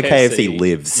that's where KFC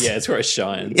lives. Yeah, it's where it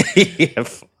shines. Yeah,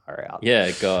 Far out.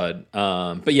 Yeah, God.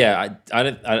 But yeah, I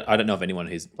don't know of anyone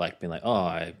who's like been like, oh,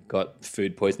 I got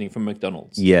food poisoning from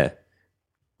McDonald's. Yeah.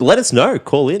 Let us know.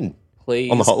 Call in.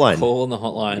 Please On the hotline. call on the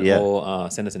hotline Yeah. or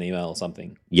send us an email or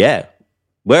something. Yeah.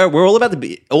 We're all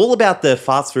about the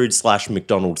fast food /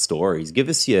 McDonald's stories. Give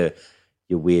us your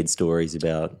weird stories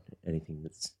about anything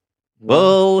that's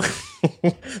well.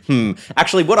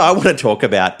 Actually, what I want to talk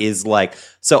about is like,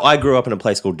 so I grew up in a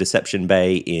place called Deception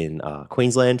Bay in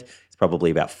Queensland. It's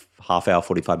probably about half hour,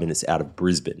 45 minutes out of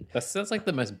Brisbane. That sounds like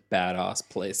the most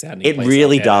badass sounding It place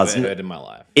really I've does. ever heard in my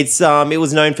life. It's it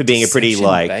was known for being a pretty Deception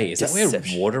like Bay. Is that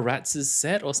where Water Rats is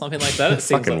set or something like that? It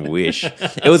seems fucking like wish.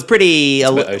 It was pretty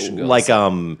where Ocean Girls like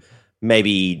is.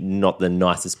 maybe not the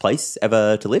nicest place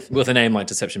ever to live. With a name like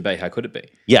Deception Bay, how could it be?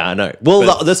 Yeah, I know.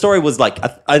 Well, the story was like,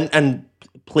 and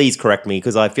please correct me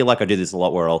because I feel like I do this a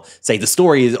lot where I'll say the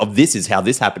story of this is how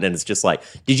this happened, and it's just like,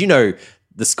 did you know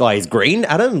the sky is green,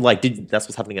 Adam? Like, that's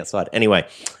what's happening outside. Anyway,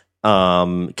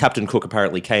 Captain Cook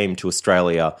apparently came to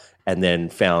Australia and then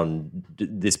found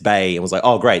this bay and was like,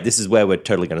 oh, great, this is where we're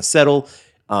totally going to settle.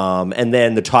 And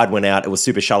then the tide went out. It was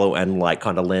super shallow and like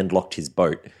kind of landlocked his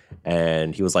boat.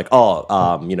 And he was like,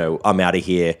 oh, you know, I'm out of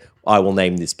here. I will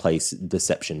name this place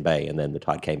Deception Bay. And then the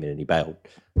tide came in and he bailed.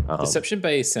 Deception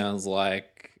Bay sounds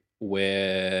like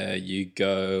where you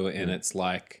go and it's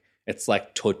like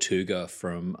Tortuga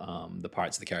from the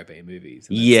Pirates of the Caribbean movies.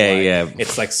 And Yeah.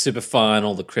 It's like super fun.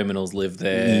 All the criminals live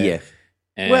there. Yeah.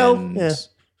 And Well, yeah.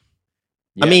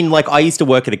 I mean, like I used to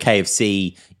work at a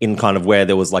KFC in kind of where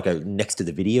there was like a next to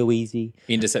the Video Easy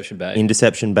in Deception Bay.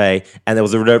 And there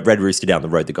was a Red Rooster down the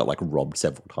road that got like robbed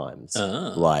several times,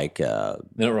 like They're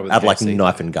not robbing at like KFC.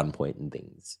 knife and gunpoint and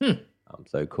things.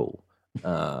 So cool. It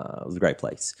was a great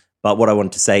place. But what I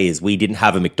wanted to say is we didn't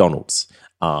have a McDonald's.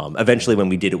 Eventually, when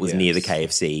we did, it was near the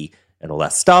KFC and all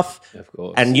that stuff. Of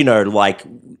course. And you know, like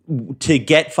to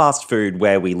get fast food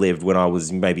where we lived when I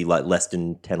was maybe like less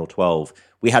than 10 or 12.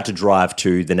 We had to drive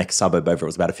to the next suburb over. It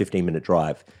was about a 15-minute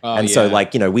drive. So,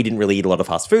 like, you know, we didn't really eat a lot of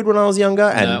fast food when I was younger.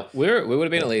 And no, we would have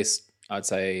been at least, I'd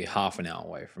say, half an hour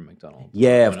away from McDonald's.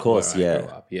 Yeah, of course, where I yeah. grew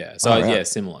up. Yeah. So, yeah,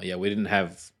 similar. Yeah, we didn't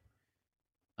have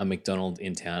a McDonald's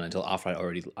in town until after I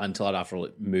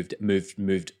moved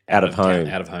Out of home.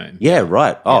 Out of home. Yeah,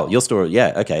 right. Oh, your story.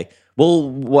 Yeah, okay.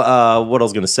 Well, what I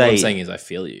was going to say. What I'm saying is I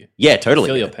feel you. Yeah, totally.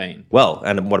 I feel your pain. Well,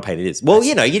 and what a pain it is. Well,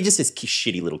 you know, you're just this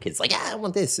shitty little kid's like, I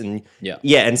want this. And Yeah.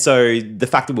 and so the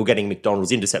fact that we're getting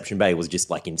McDonald's in Deception Bay was just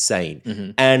like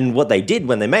insane. And what they did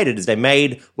when they made it is they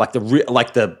made like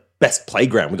the best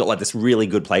playground. We got like this really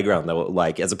good playground that were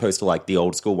like, as opposed to like the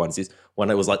old school ones, is one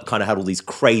that was like kind of had all these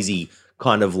crazy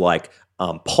kind of like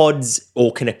pods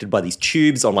all connected by these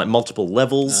tubes on like multiple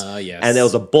levels. Yes. And there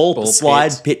was a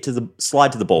slide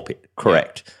to the ball pit.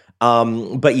 Correct.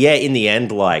 But yeah, in the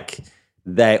end, like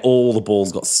all the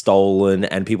balls got stolen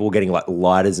and people were getting like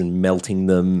lighters and melting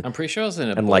them. I'm pretty sure it was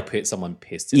in a ball like pit. Someone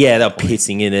pissed in Yeah, they at were one point.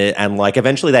 pissing in it, and like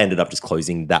eventually they ended up just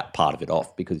closing that part of it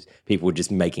off because people were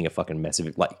just making a fucking mess of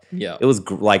it. Like, Yeah. it was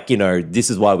like, you know, this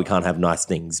is why we can't have nice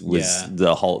things. Was Yeah.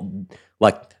 the whole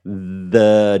like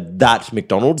that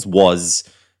McDonald's was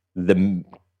the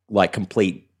like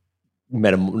complete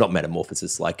not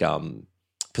metamorphosis, like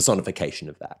personification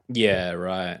of that. Yeah,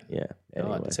 right. Yeah. Oh,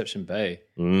 Anyway. Deception Bay.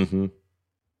 Mm-hmm.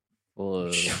 Full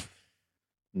of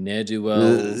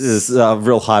ne'er-do-wells. This is a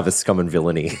real hive of scum and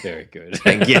villainy. Very good.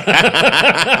 Thank you.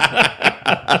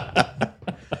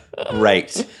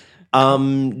 Great.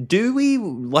 Do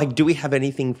we have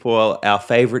anything for our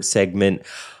favorite segment?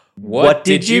 What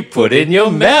did you put in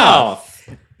your mouth?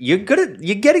 You're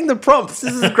getting the prompts.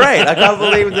 This is great. I can't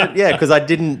believe that. Yeah, because I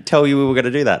didn't tell you we were going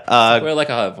to do that. We're like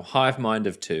a hive mind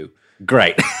of two.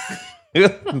 Great.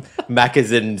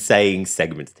 Macca's and saying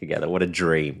segments together. What a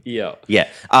dream. Yeah. Yeah.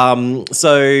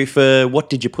 So for what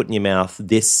did you put in your mouth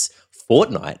this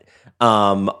fortnight?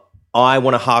 I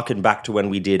want to harken back to when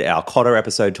we did our Cotter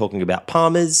episode talking about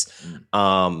Palmers.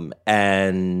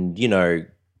 And, you know,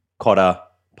 Cotter,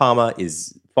 Palmer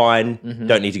is fine.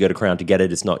 Don't need to go to Crown to get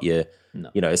it. It's not your,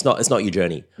 you know, it's not your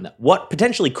journey. No. What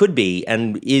potentially could be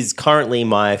and is currently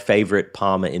my favorite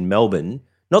Palmer in Melbourne.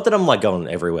 Not that I'm like going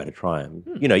everywhere to try them.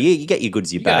 You know, you get your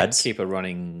goods, your You gotta bads. keep a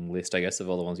running list, I guess, of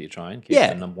all the ones you're trying. Keep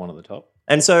Yeah. the number one at the top.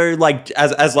 And so, like,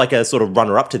 as like a sort of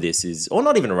runner-up to this is, or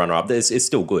not even a runner-up, it's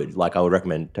still good. Like, I would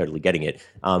recommend totally getting it.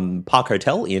 Park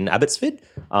Hotel in Abbotsford,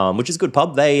 which is a good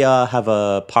pub. They have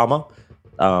a Palmer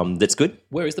that's good.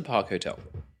 Where is the Park Hotel?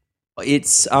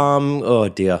 It's oh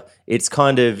dear, it's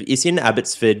in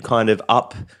Abbotsford, kind of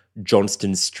up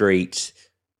Johnston Street,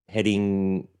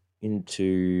 heading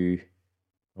into.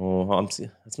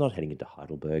 It's not heading into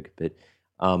Heidelberg, but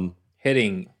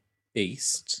Heading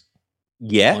east.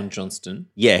 Yeah. on Johnston.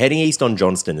 Yeah, heading east on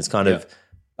Johnston is kind of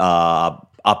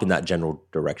up in that general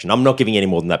direction. I'm not giving any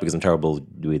more than that because I'm terrible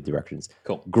with directions.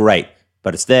 Cool. Great.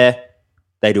 But it's there.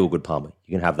 They do a good Parma.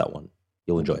 You can have that one.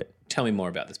 You'll enjoy it. Tell me more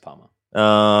about this Parma.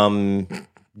 No.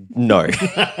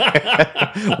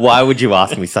 Why would you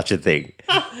ask me such a thing?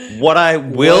 What I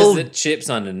will... Was it chips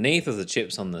underneath? Was it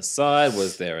chips on the side?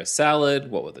 Was there a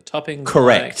salad? What were the toppings?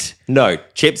 Correct. Like? No.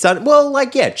 Chips...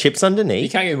 chips You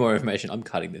underneath. can't give me more information. I'm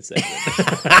cutting this segment.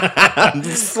 I'm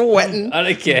sweating. I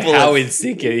don't care how in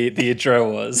sync the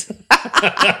intro was.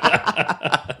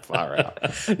 Far out.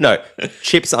 No.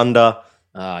 Chips under...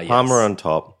 Yes. Parma on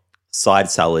top,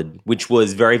 side salad, which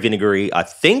was very vinegary. I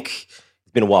think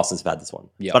it's been a while since I've had this one.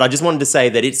 Yep. But I just wanted to say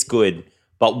that it's good.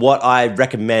 But what I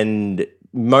recommend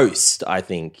most, I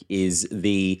think, is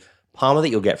the Parma that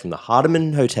you'll get from the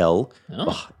Hardiman Hotel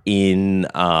in...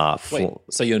 Wait,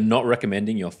 so you're not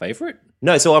recommending your favorite?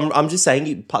 No, so I'm just saying,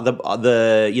 if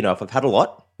I've had a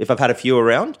lot, if I've had a few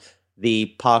around,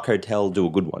 the Park Hotel do a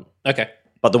good one. Okay.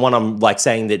 But the one I'm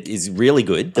saying that is really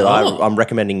good, that I'm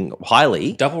recommending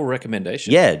highly. Double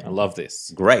recommendation. Yeah. I love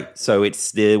this. Great. So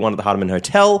it's the one at the Hardiman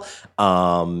Hotel,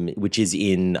 which is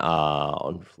in,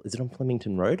 is it on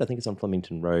Flemington Road? I think it's on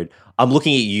Flemington Road. I'm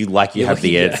looking at you like you have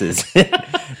the answers.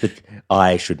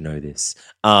 I should know this.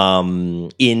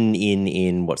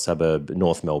 In what suburb?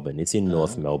 North Melbourne. It's in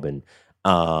North Melbourne.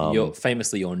 You're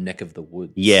famously your neck of the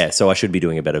woods. Yeah, so I should be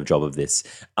doing a better job of this.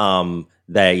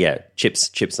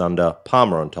 Chips under,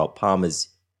 Parma on top. Parma's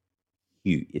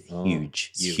huge. It's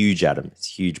huge. It's huge, Adam. It's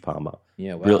huge Parma.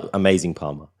 Yeah, wow. Real amazing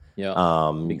Parma.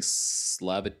 Yeah. Big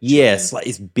slab of chicken. Yeah,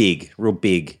 it's big, real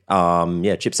big.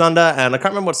 Chips under, and I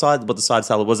can't remember what the side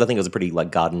salad was. I think it was a pretty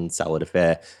garden salad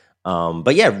affair.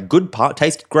 But yeah, good part.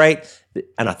 Tasted great,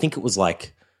 and I think it was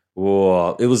it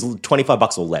was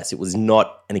 $25 or less. It was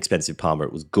not an expensive Parma.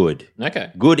 It was good.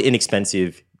 Okay. Good,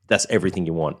 inexpensive. That's everything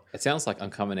you want. It sounds like I'm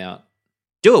coming out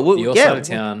Do it. your side of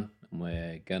town, and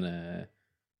we're gonna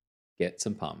get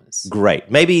some Parmas.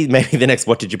 Great. Maybe the next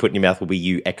 "What did you put in your mouth" will be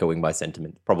you echoing my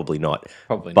sentiment. Probably not.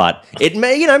 Probably not. But it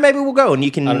may. Maybe we'll go and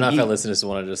you can. I don't know if our listeners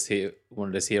want to just hear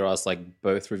us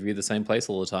both review the same place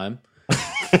all the time.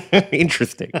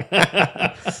 Interesting.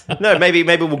 No, maybe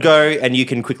we'll go and you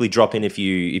can quickly drop in if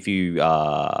you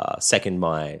second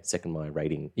my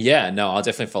rating. Yeah, no, I'll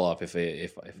definitely follow up if I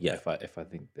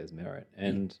think there's merit,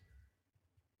 and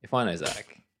if I know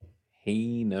Zach,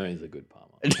 he knows a good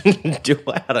Parma. Do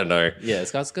I? I don't know. Yeah,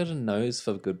 this guy's got a nose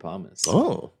for good Parmas.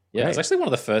 Oh, yeah, great. It's actually one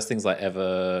of the first things I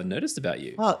ever noticed about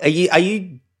you. Oh, are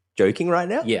you joking right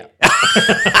now? Yeah.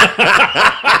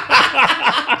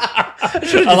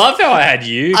 I love how I had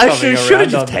you. I should have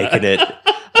just taken it.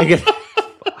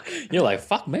 You're like,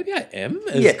 fuck, maybe I am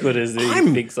as good as he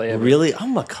thinks I am. Really,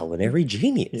 I'm a culinary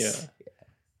genius. Yeah.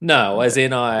 No, as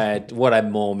in what I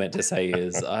more meant to say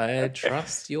is I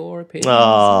trust your opinion.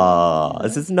 Oh,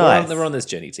 this is nice. We're on this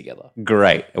journey together.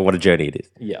 Great. And what a journey it is.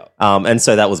 Yeah. And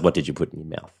so that was what did you put in your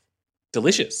mouth?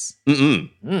 Delicious.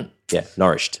 Yeah,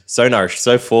 nourished,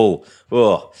 so full.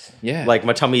 Oh, yeah. Like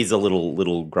my tummy's a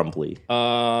little grumbly.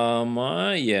 It's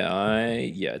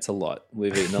a lot.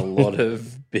 We've eaten a lot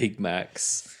of Big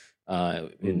Macs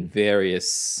in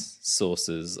various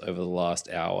sauces over the last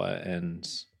hour, and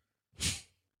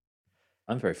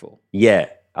I'm very full. Yeah,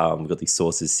 we've got these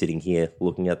sauces sitting here,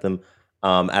 looking at them.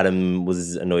 Adam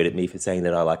was annoyed at me for saying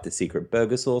that I like the secret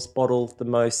burger sauce bottle the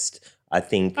most. I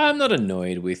think I'm not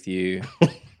annoyed with you.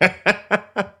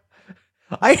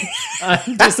 I'm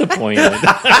disappointed.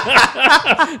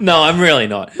 No, I'm really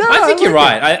not. No, I think you're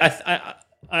right.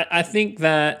 I think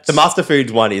that the Master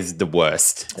Foods one is the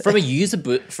worst from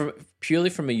purely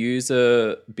from a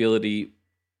usability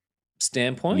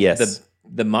standpoint. Yes,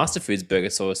 the Master Foods burger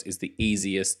sauce is the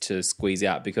easiest to squeeze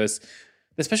out because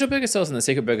the special burger sauce and the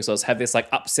secret burger sauce have this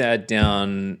upside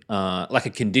down, like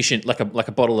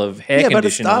a bottle of hair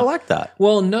conditioner. I like that.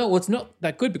 Well, no, it's not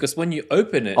that good because when you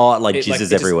open it, it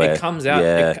jizzes everywhere. It comes out.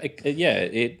 Yeah.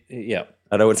 Yeah.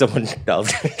 I know when someone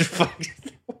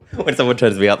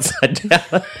turns me upside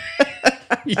down.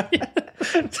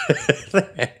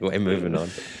 Anyway, moving on.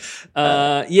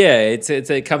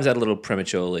 It comes out a little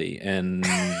prematurely, and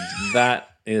that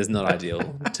is not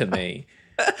ideal to me.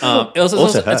 It's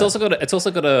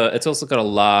also got a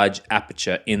large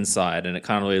aperture inside, and it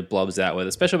kind of really blobs out. Where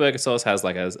the special burger sauce has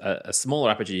a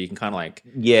smaller aperture, you can kind of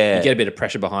you get a bit of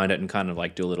pressure behind it and kind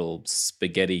of do a little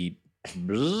spaghetti.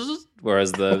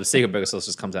 Whereas the secret burger sauce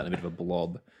just comes out in a bit of a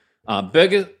blob.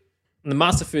 The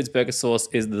Master Foods burger sauce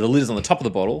is the lid is on the top of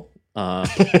the bottle,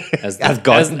 as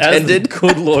God intended.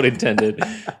 Good Lord intended.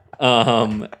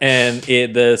 And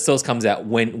the sauce comes out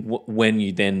when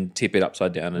you then tip it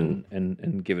upside down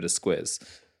and give it a squeeze.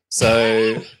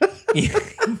 So,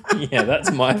 yeah,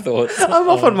 that's my thoughts. I'm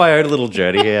off on my own little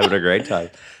journey here, having a great time.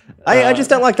 I just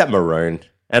don't like that maroon.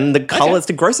 And the color, it's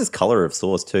the grossest color of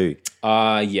sauce too.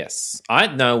 Yes.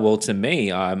 Well, to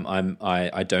me,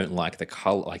 I don't like the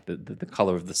color, like the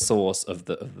color of the sauce of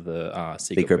the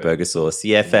Secret Burger sauce.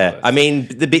 Yeah, fair. I mean,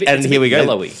 and here we go.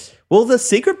 Yellowy. Well, the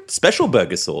Secret Special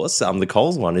Burger sauce, the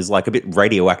Coles one, is like a bit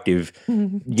radioactive.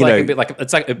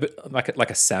 It's like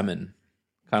a salmon,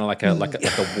 kind of like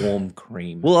a warm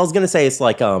cream. Well, I was going to say it's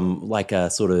like a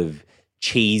sort of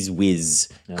cheese whiz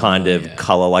kind of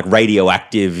color, like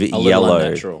radioactive yellow.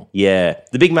 Unnatural. Yeah,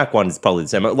 the Big Mac one is probably the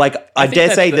same. Like I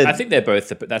dare say that I think they're both.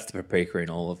 That's the paprika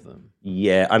in all of them.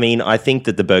 Yeah, I mean, I think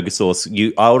that the burger sauce.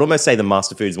 I would almost say the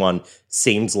Master Foods one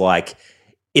seems like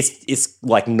it's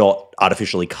like not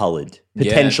artificially colored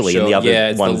potentially, and the other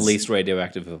it's one's the least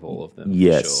radioactive of all of them.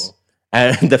 Yes. For sure.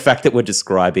 And the fact that we're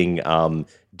describing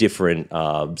different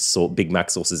Big Mac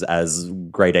sauces as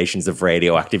gradations of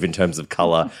radioactive in terms of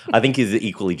color, I think is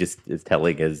equally just as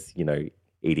telling as,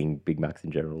 eating Big Macs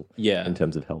in general. Yeah. In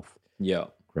terms of health. Yeah.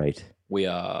 Great. We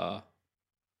are.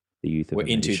 The youth of We're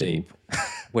in too deep.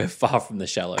 We're far from the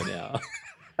shallow now.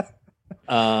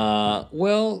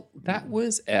 Well, that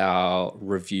was our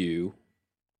review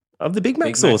of the Big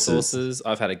Mac sauces.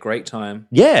 I've had a great time.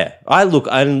 Yeah.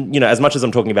 As much as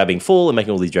I'm talking about being full and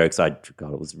making all these jokes, it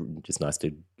was just nice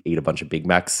to eat a bunch of Big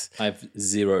Macs. I have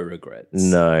zero regrets.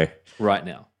 No. Right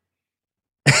now.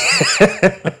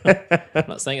 I'm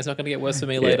not saying it's not going to get worse for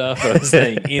me later, but I'm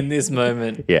saying in this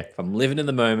moment, if I'm living in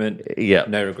the moment,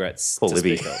 no regrets. Poor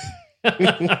Libby.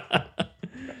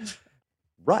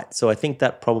 Right. So I think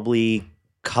that probably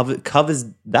covers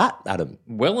that, Adam.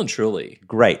 Well and truly.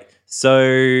 Great.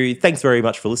 So thanks very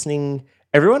much for listening,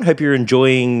 everyone. Hope you're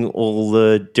enjoying all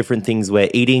the different things we're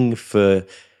eating for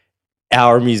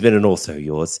our amusement and also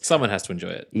yours. Someone has to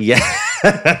enjoy it. Yeah.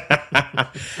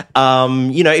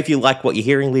 If you like what you're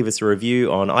hearing, leave us a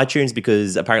review on iTunes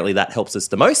because apparently that helps us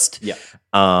the most. Yeah.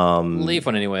 Leave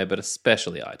one anywhere, but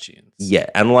especially iTunes. Yeah.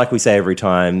 And like we say every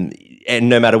time, and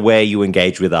no matter where you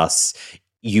engage with us,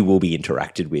 you will be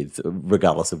interacted with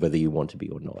regardless of whether you want to be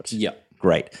or not. Yeah.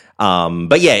 Great.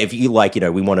 But yeah, if you like,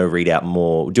 we want to read out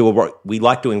more, we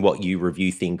like doing what you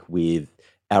review think with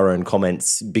our own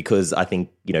comments because I think,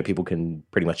 people can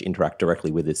pretty much interact directly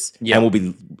with us and will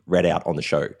be read out on the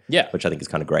show. Yeah. Which I think is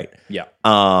kind of great. Yeah.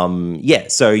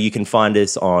 So you can find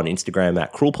us on Instagram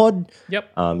at CruelPod.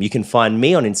 Yep. You can find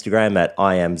me on Instagram at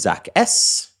I am Zach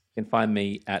S. You can find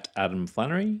me at Adam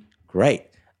Flannery. Great.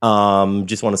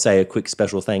 Just want to say a quick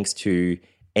special thanks to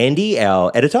Andy,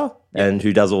 our editor, and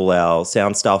who does all our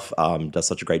sound stuff, does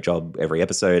such a great job every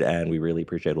episode, and we really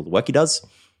appreciate all the work he does.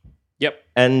 Yep.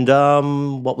 And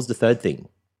what was the third thing?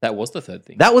 That was the third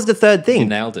thing. That was the third thing. You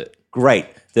nailed it. Great.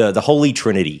 The Holy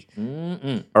Trinity.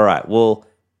 Mm-mm. All right. Well,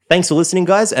 thanks for listening,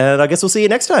 guys, and I guess we'll see you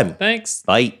next time. Thanks.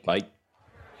 Bye. Bye.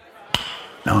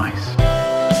 Nice.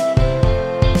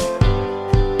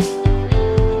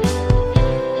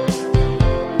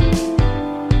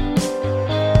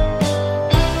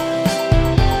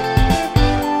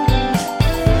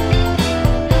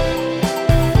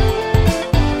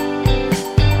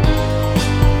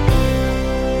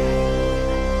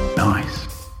 Nice.